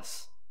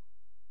glorious.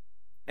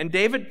 And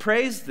David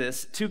prays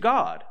this to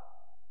God.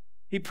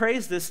 He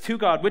prays this to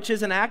God, which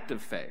is an act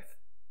of faith.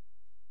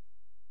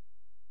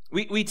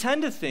 We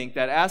tend to think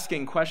that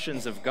asking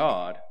questions of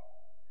God,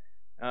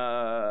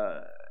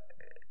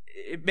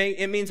 it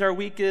means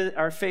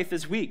our faith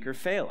is weak or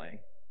failing.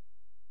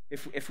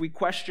 If we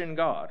question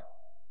God,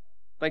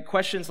 like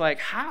questions like,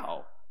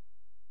 how?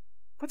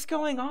 What's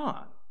going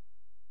on?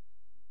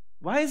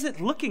 Why is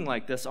it looking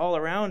like this all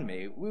around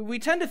me? We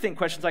tend to think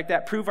questions like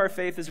that prove our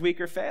faith is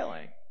weak or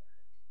failing.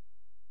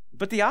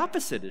 But the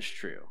opposite is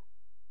true.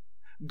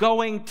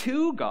 Going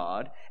to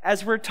God,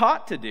 as we're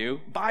taught to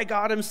do by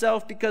God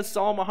himself, because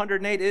Psalm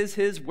 108 is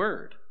his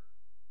word.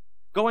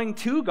 Going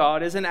to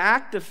God is an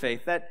act of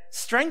faith that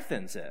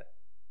strengthens it.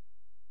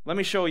 Let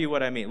me show you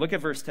what I mean. Look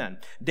at verse 10.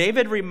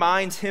 David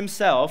reminds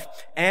himself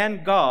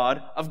and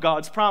God of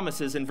God's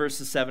promises in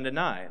verses 7 to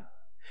 9.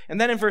 And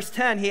then in verse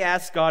 10, he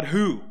asks God,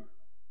 who?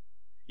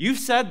 You've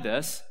said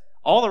this.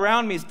 All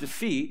around me is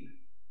defeat.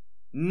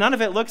 None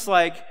of it looks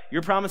like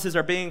your promises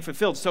are being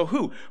fulfilled. So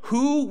who?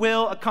 Who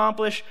will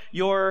accomplish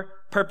your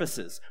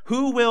purposes?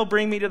 Who will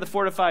bring me to the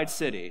fortified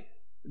city,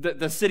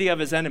 the city of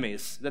his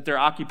enemies that they're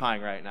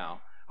occupying right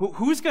now?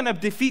 Who's going to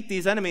defeat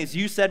these enemies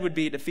you said would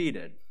be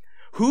defeated?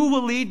 Who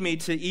will lead me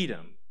to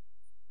Edom?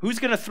 Who's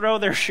going to throw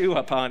their shoe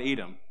upon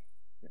Edom?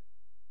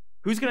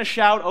 Who's going to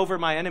shout over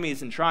my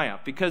enemies in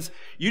triumph? Because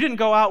you didn't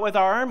go out with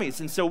our armies,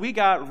 and so we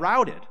got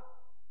routed.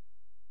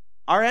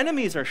 Our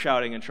enemies are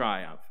shouting in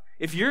triumph.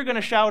 If you're going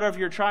to shout over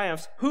your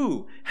triumphs,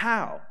 who?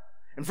 How?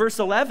 In verse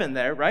 11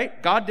 there,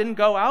 right? God didn't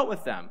go out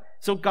with them.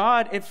 So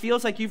God, it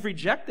feels like you've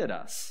rejected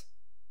us.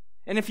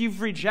 And if you've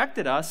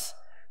rejected us,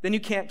 then you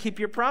can't keep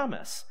your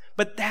promise.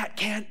 But that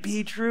can't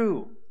be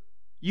true.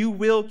 You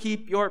will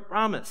keep your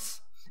promise.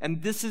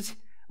 And this is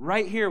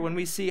right here when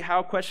we see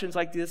how questions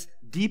like this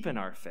deepen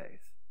our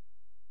faith.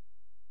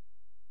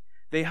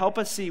 They help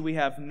us see we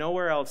have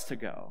nowhere else to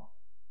go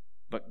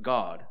but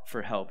God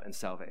for help and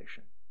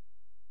salvation.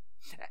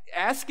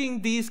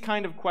 Asking these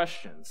kind of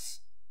questions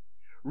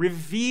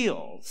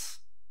reveals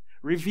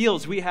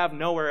we have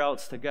nowhere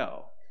else to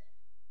go.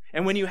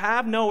 And when you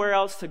have nowhere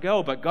else to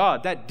go but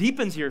God, that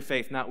deepens your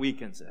faith, not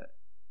weakens it.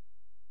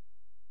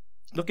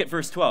 Look at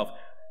verse 12.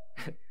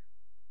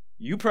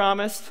 You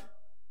promised.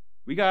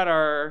 We got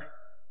our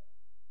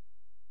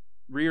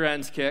rear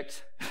ends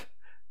kicked.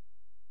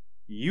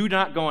 You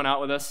not going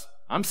out with us.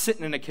 I'm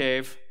sitting in a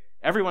cave.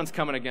 Everyone's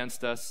coming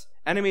against us.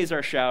 Enemies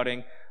are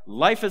shouting.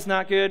 Life is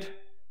not good.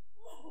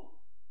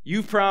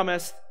 You've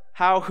promised.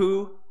 How,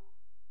 who?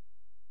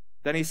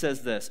 Then he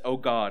says this, O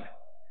God,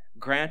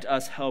 grant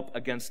us help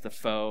against the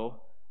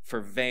foe, for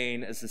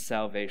vain is the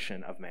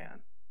salvation of man.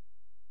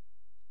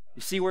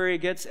 You see where he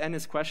gets in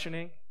his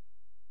questioning?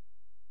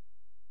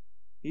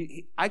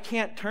 I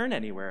can't turn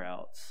anywhere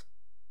else.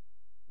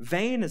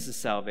 Vain is the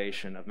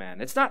salvation of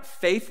man. It's not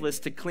faithless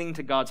to cling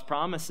to God's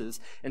promises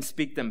and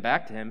speak them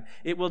back to him.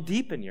 It will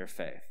deepen your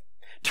faith.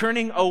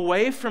 Turning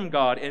away from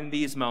God in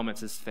these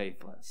moments is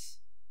faithless.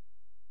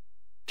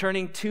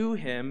 Turning to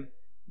him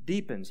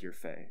deepens your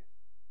faith.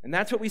 And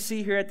that's what we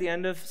see here at the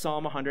end of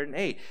Psalm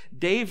 108.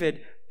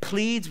 David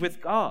pleads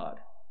with God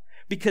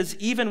because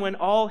even when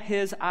all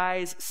his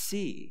eyes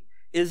see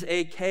is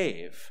a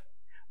cave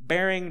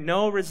bearing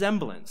no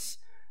resemblance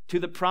to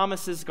the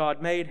promises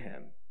God made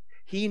him,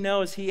 he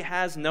knows he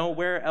has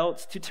nowhere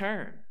else to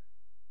turn.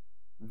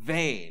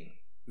 Vain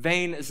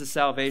is the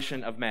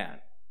salvation of man.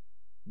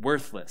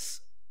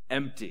 Worthless,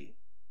 empty,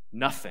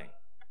 nothing.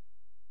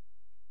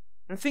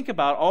 And think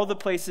about all the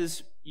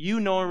places you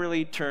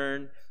normally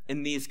turn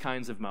in these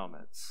kinds of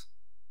moments.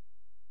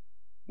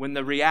 When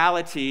the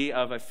reality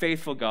of a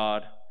faithful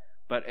God,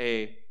 but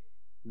a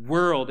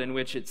world in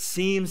which it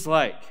seems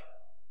like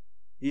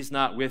he's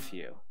not with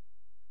you.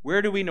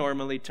 Where do we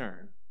normally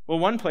turn? Well,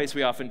 one place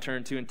we often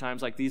turn to in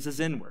times like these is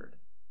inward.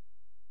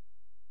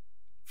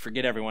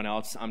 Forget everyone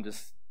else. I'm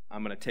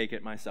going to take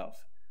it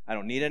myself. I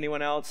don't need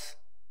anyone else.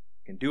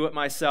 I can do it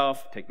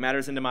myself, take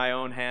matters into my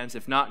own hands.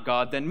 If not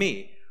God, then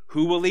me.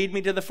 Who will lead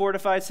me to the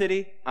fortified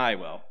city? I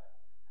will.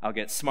 I'll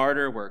get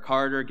smarter, work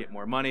harder, get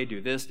more money,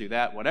 do this, do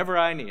that, whatever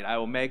I need. I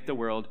will make the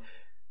world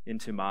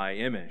into my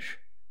image.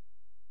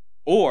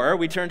 Or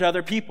we turn to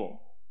other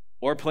people,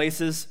 or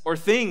places, or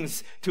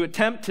things to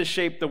attempt to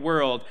shape the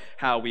world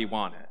how we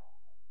want it.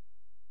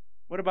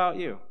 What about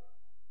you?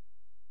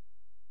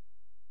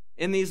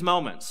 In these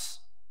moments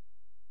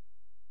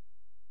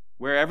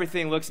where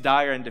everything looks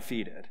dire and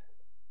defeated,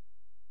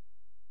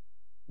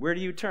 where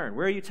do you turn?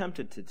 Where are you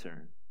tempted to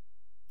turn?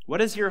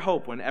 What is your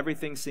hope when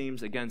everything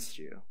seems against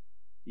you,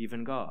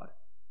 even God?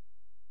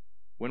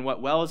 When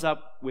what wells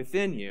up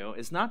within you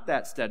is not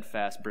that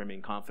steadfast,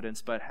 brimming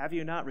confidence, but have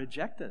you not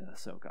rejected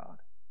us, O God?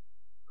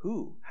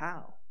 Who?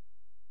 How?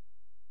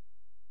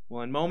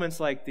 Well, in moments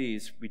like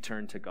these, we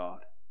turn to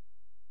God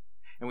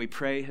and we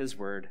pray his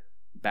word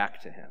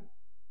back to him,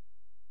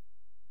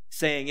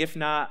 saying, if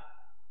not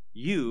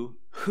You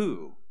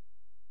who?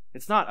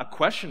 It's not a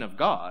question of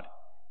God.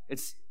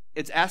 It's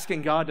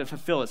asking God to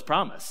fulfill his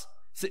promise.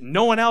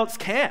 No one else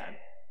can.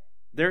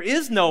 There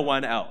is no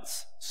one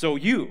else. So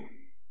you.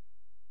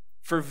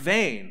 For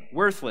vain,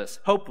 worthless,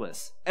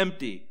 hopeless,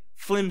 empty,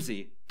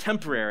 flimsy,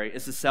 temporary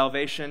is the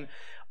salvation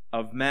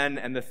of men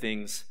and the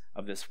things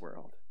of this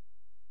world.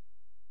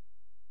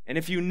 And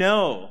if you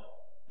know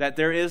that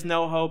there is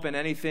no hope in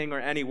anything or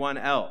anyone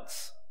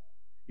else,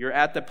 you're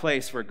at the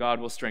place where God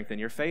will strengthen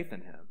your faith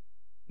in him,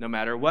 no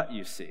matter what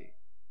you see.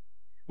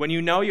 When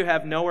you know you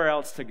have nowhere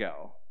else to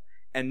go,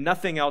 and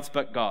nothing else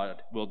but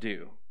God will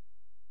do.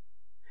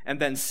 And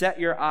then set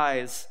your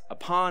eyes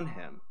upon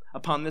him,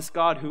 upon this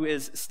God who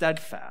is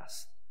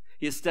steadfast.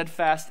 He is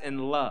steadfast in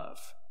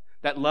love.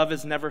 That love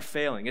is never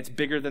failing. It's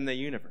bigger than the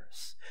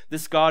universe.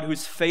 This God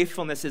whose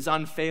faithfulness is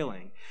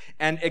unfailing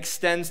and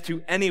extends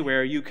to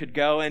anywhere you could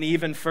go and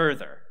even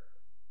further.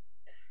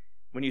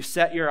 When you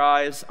set your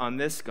eyes on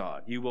this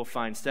God, you will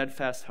find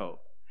steadfast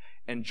hope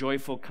and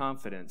joyful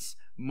confidence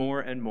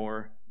more and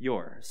more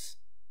yours,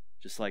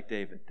 just like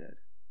David did.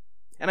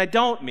 And I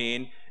don't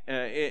mean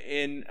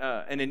in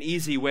an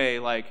easy way,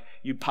 like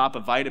you pop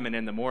a vitamin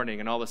in the morning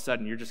and all of a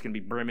sudden you're just going to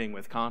be brimming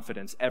with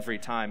confidence every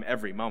time,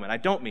 every moment. I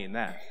don't mean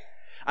that.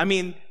 I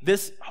mean,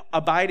 this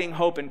abiding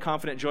hope and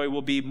confident joy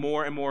will be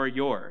more and more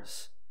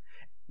yours.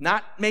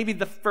 Not maybe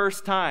the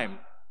first time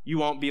you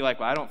won't be like,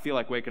 well, I don't feel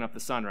like waking up the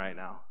sun right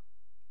now.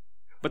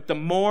 But the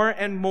more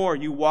and more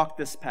you walk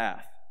this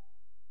path,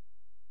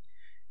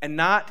 and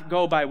not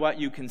go by what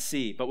you can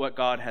see, but what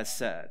God has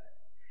said.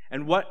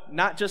 And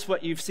not just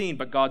what you've seen,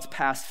 but God's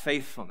past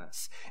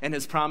faithfulness and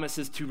his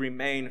promises to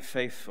remain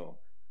faithful.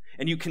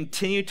 And you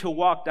continue to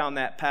walk down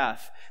that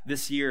path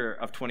this year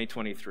of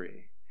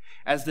 2023.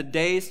 As the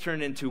days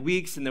turn into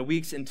weeks and the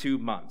weeks into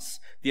months,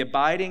 the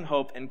abiding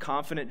hope and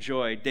confident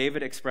joy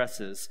David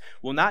expresses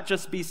will not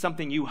just be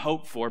something you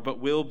hope for, but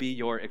will be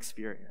your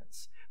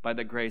experience by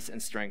the grace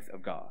and strength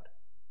of God.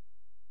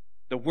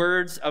 The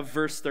words of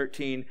verse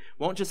 13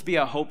 won't just be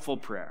a hopeful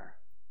prayer.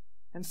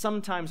 And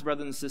sometimes,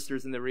 brothers and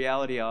sisters, in the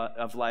reality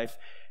of life,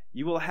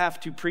 you will have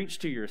to preach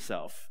to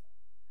yourself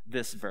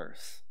this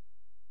verse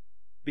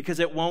because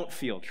it won't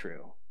feel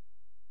true.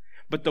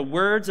 But the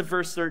words of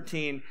verse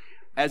 13,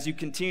 as you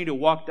continue to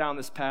walk down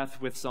this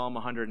path with Psalm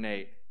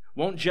 108,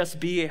 won't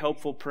just be a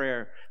hopeful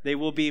prayer. They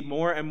will be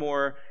more and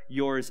more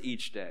yours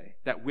each day,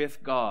 that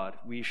with God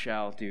we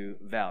shall do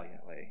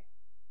valiantly.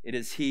 It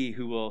is he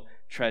who will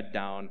tread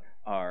down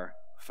our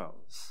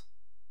foes.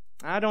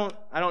 I don't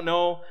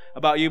know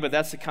about you, but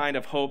that's the kind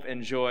of hope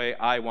and joy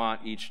I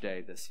want each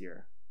day this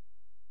year.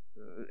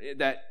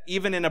 That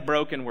even in a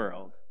broken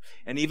world,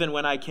 and even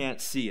when I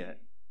can't see it,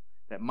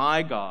 that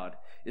my God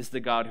is the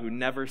God who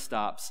never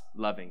stops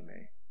loving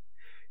me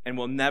and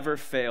will never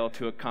fail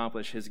to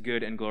accomplish his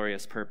good and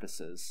glorious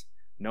purposes,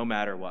 no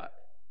matter what.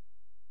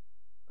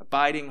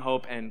 Abiding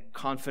hope and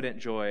confident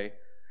joy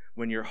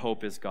when your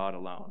hope is God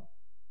alone.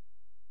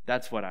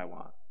 That's what I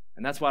want.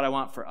 And that's what I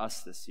want for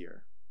us this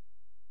year.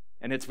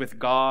 And it's with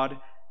God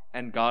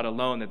and God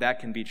alone that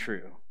can be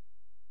true.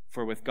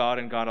 For with God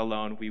and God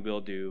alone, we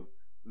will do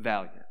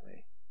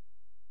valiantly.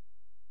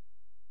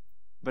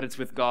 But it's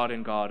with God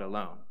and God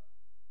alone.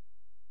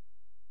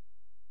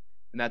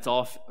 And that's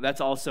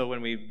also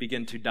when we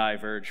begin to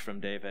diverge from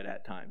David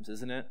at times,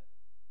 isn't it?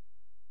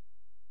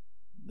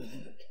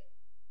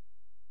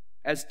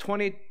 As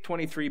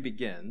 2023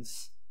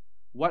 begins,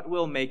 what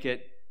will make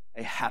it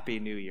a happy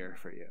new year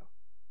for you?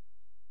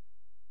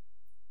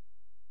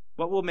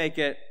 What will make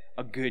it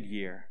a good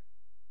year?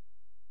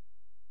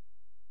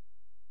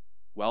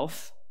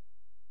 Wealth?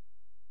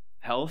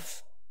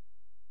 Health?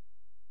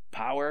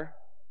 Power?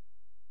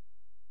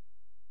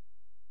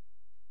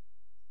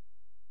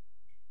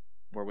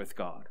 Or with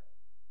God?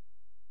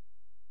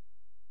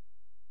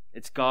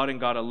 It's God and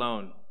God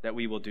alone that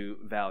we will do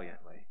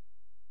valiantly.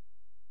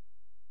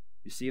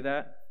 You see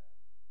that?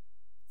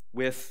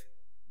 With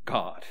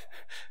God.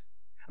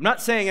 I'm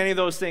not saying any of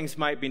those things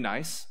might be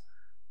nice,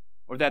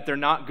 or that they're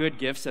not good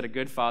gifts that a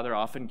good father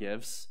often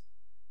gives,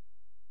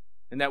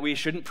 and that we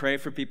shouldn't pray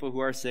for people who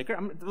are sick.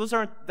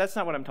 That's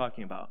not what I'm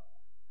talking about.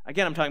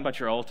 Again, I'm talking about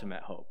your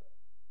ultimate hope.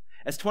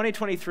 As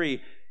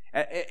 2023,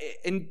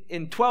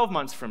 in 12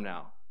 months from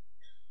now,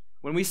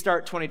 when we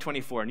start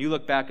 2024 and you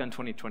look back on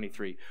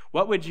 2023,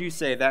 what would you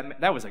say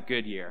that was a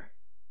good year?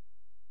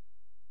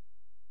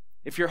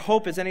 If your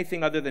hope is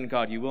anything other than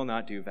God, you will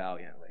not do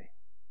valiantly.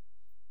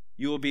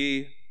 You will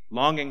be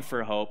longing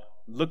for hope,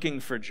 looking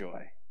for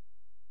joy,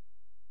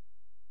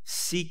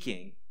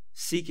 seeking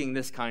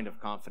this kind of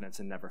confidence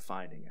and never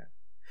finding it.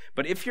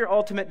 But if your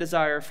ultimate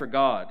desire for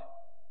God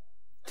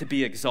to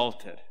be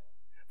exalted,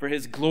 for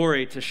his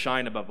glory to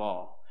shine above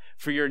all,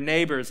 for your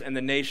neighbors and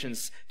the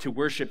nations to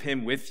worship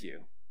him with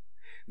you,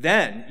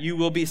 then you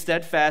will be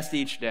steadfast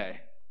each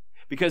day,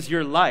 because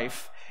your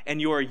life and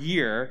your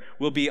year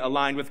will be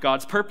aligned with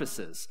God's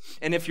purposes.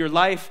 And if your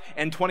life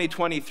and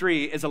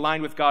 2023 is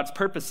aligned with God's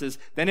purposes,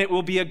 then it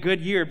will be a good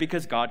year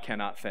because God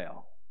cannot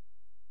fail.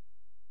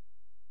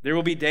 There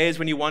will be days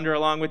when you wonder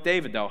along with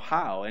David, though,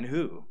 how and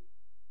who?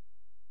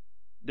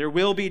 There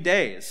will be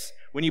days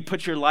when you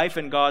put your life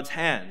in God's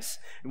hands,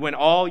 when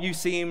all you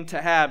seem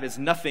to have is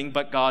nothing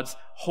but God's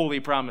holy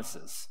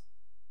promises.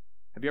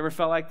 Have you ever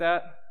felt like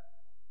that?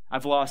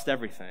 I've lost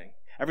everything.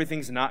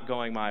 Everything's not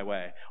going my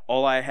way.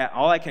 All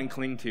I can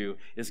cling to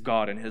is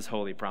God and his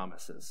holy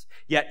promises.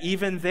 Yet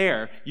even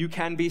there, you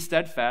can be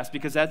steadfast,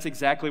 because that's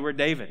exactly where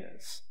David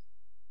is.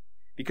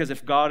 Because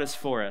if God is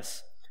for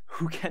us,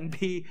 who can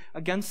be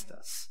against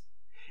us?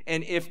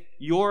 And if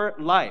your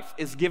life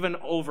is given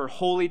over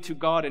wholly to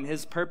God and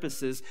his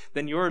purposes,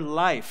 then your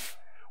life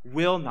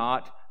will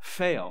not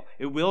fail.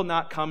 It will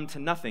not come to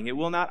nothing. It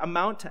will not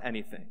amount to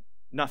anything.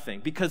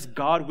 Nothing. Because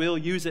God will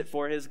use it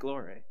for his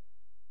glory.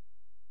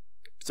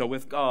 So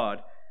with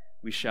God,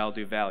 we shall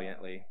do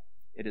valiantly.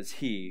 It is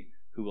he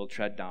who will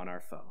tread down our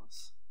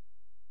foes.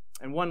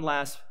 And one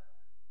last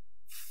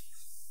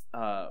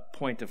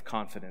point of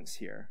confidence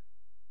here,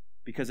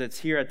 because it's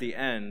here at the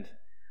end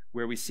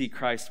where we see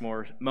Christ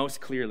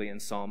most clearly in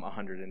Psalm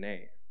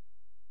 108.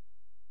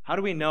 How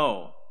do we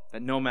know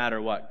that no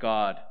matter what,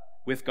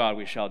 with God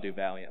we shall do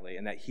valiantly,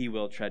 and that he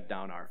will tread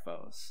down our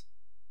foes?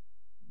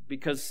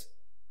 Because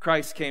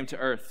Christ came to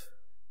earth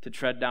to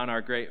tread down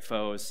our great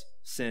foes,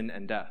 sin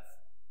and death.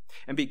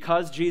 And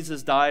because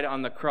Jesus died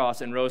on the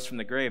cross and rose from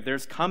the grave,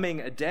 there's coming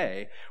a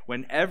day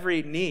when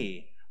every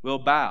knee will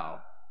bow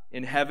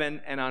in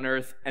heaven and on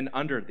earth and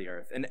under the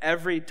earth, and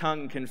every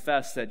tongue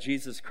confess that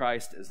Jesus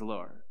Christ is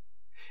Lord.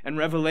 And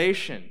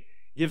Revelation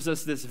gives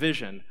us this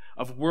vision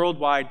of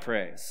worldwide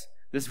praise.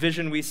 This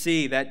vision we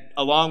see that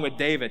along with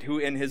David, who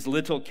in his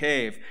little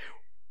cave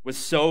was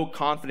so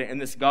confident in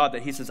this God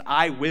that he says,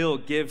 I will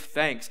give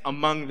thanks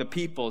among the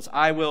peoples.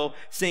 I will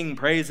sing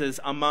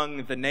praises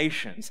among the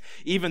nations.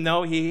 Even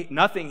though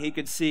nothing he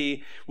could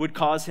see would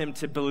cause him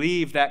to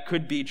believe that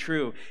could be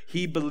true,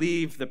 he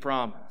believed the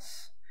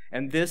promise.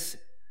 And this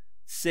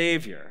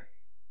Savior,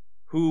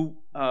 who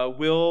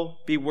will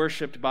be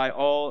worshipped by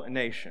all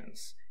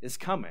nations, is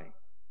coming.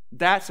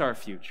 That's our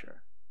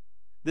future.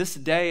 This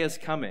day is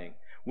coming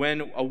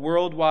when a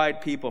worldwide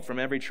people from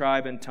every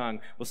tribe and tongue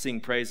will sing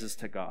praises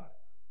to God.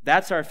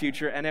 That's our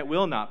future, and it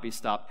will not be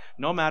stopped,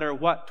 no matter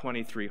what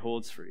 23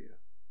 holds for you.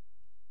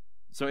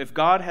 So if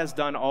God has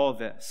done all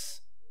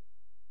this,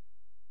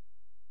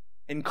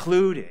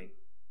 including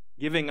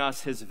giving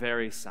us his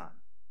very Son,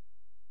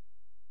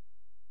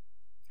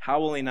 how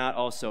will he not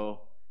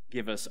also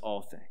give us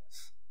all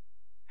things?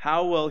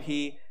 How will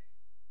he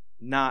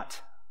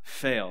not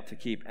fail to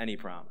keep any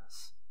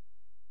promise?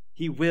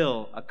 He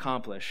will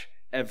accomplish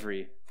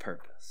every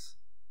purpose.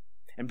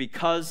 And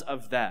because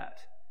of that,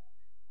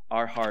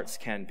 our hearts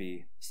can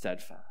be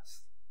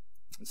steadfast.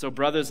 And so,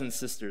 brothers and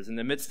sisters, in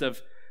the midst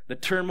of the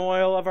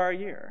turmoil of our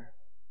year,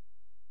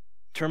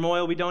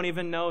 turmoil we don't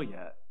even know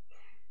yet,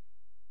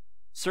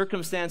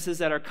 circumstances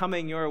that are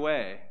coming your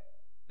way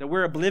that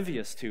we're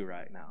oblivious to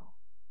right now,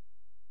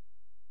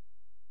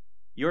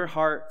 your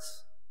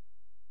hearts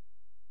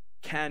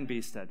can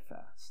be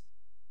steadfast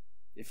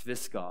if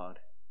this God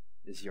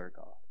is your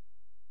God.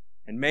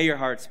 And may your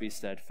hearts be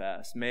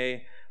steadfast.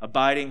 May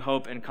abiding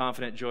hope and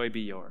confident joy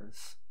be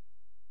yours,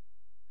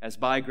 as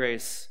by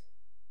grace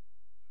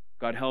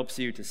God helps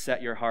you to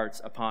set your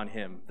hearts upon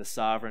him, the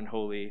sovereign,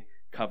 holy,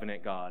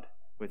 covenant God,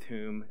 with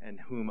whom and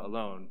whom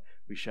alone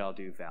we shall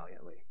do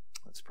valiantly.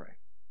 Let's pray.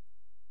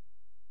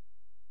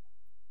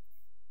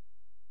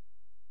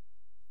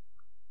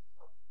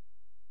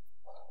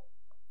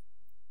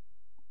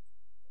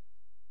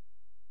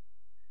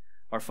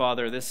 Our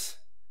Father, this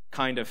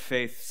kind of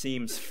faith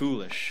seems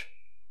foolish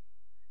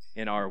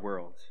in our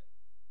world.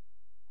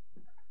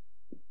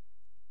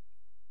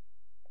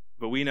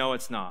 But we know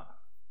it's not.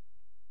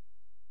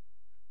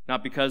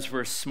 Not because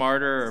we're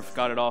smarter or have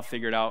got it all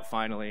figured out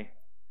finally,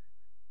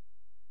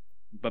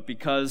 but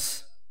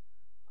because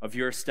of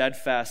your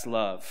steadfast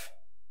love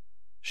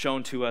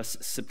shown to us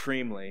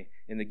supremely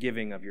in the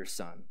giving of your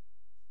Son.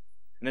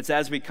 And it's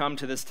as we come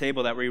to this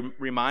table that we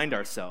remind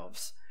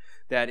ourselves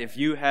that if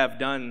you have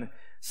done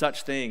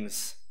such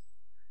things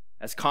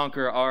as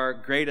conquer our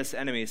greatest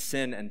enemy,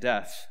 sin and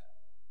death,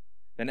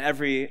 then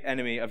every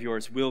enemy of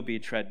yours will be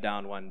tread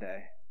down one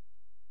day.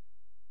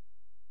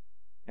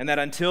 And that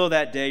until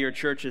that day, your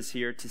church is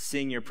here to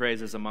sing your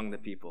praises among the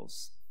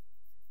peoples,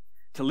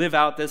 to live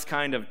out this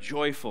kind of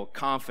joyful,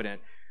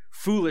 confident,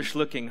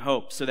 foolish-looking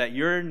hope so that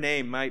your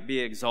name might be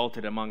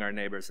exalted among our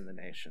neighbors in the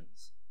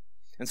nations.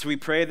 And so we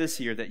pray this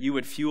year that you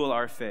would fuel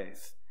our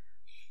faith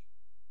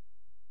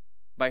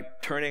by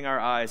turning our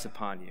eyes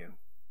upon you,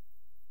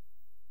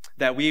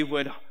 that we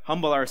would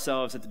humble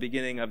ourselves at the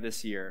beginning of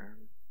this year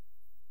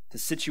to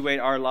situate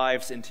our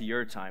lives into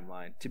your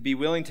timeline, to be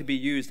willing to be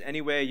used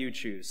any way you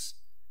choose,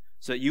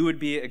 so that you would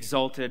be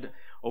exalted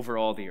over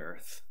all the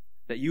earth,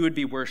 that you would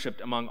be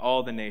worshipped among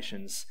all the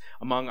nations,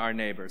 among our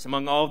neighbors,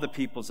 among all the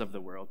peoples of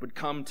the world, would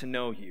come to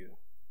know you.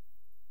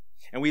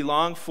 And we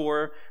long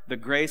for the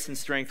grace and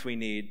strength we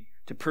need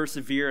to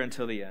persevere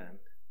until the end.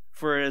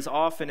 For it is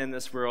often in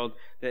this world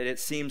that it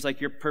seems like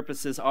your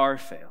purposes are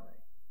failing,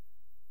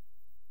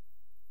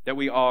 that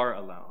we are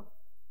alone.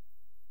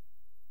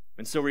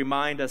 And so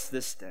remind us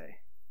this day,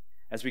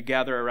 as we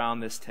gather around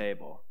this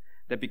table,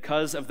 that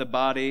because of the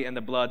body and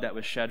the blood that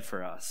was shed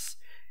for us,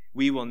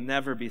 we will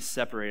never be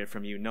separated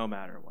from you no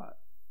matter what.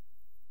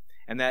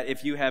 And that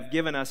if you have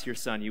given us your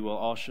Son, you will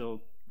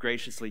also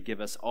graciously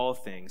give us all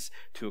things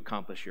to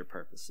accomplish your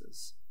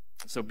purposes.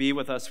 So be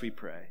with us, we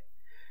pray.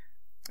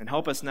 And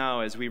help us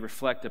now as we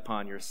reflect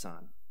upon your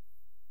Son.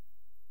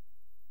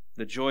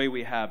 The joy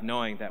we have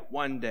knowing that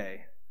one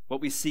day,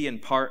 what we see in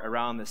part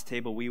around this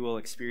table, we will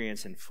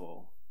experience in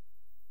full.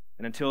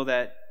 And until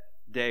that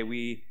day,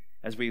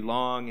 as we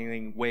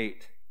longingly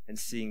wait and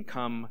seeing,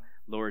 come,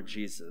 Lord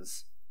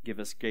Jesus, give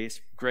us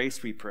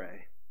grace, we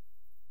pray,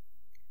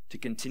 to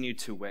continue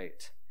to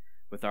wait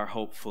with our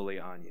hope fully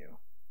on you.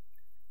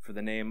 For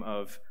the name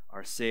of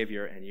our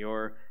Savior and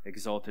your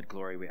exalted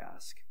glory we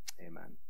ask. Amen.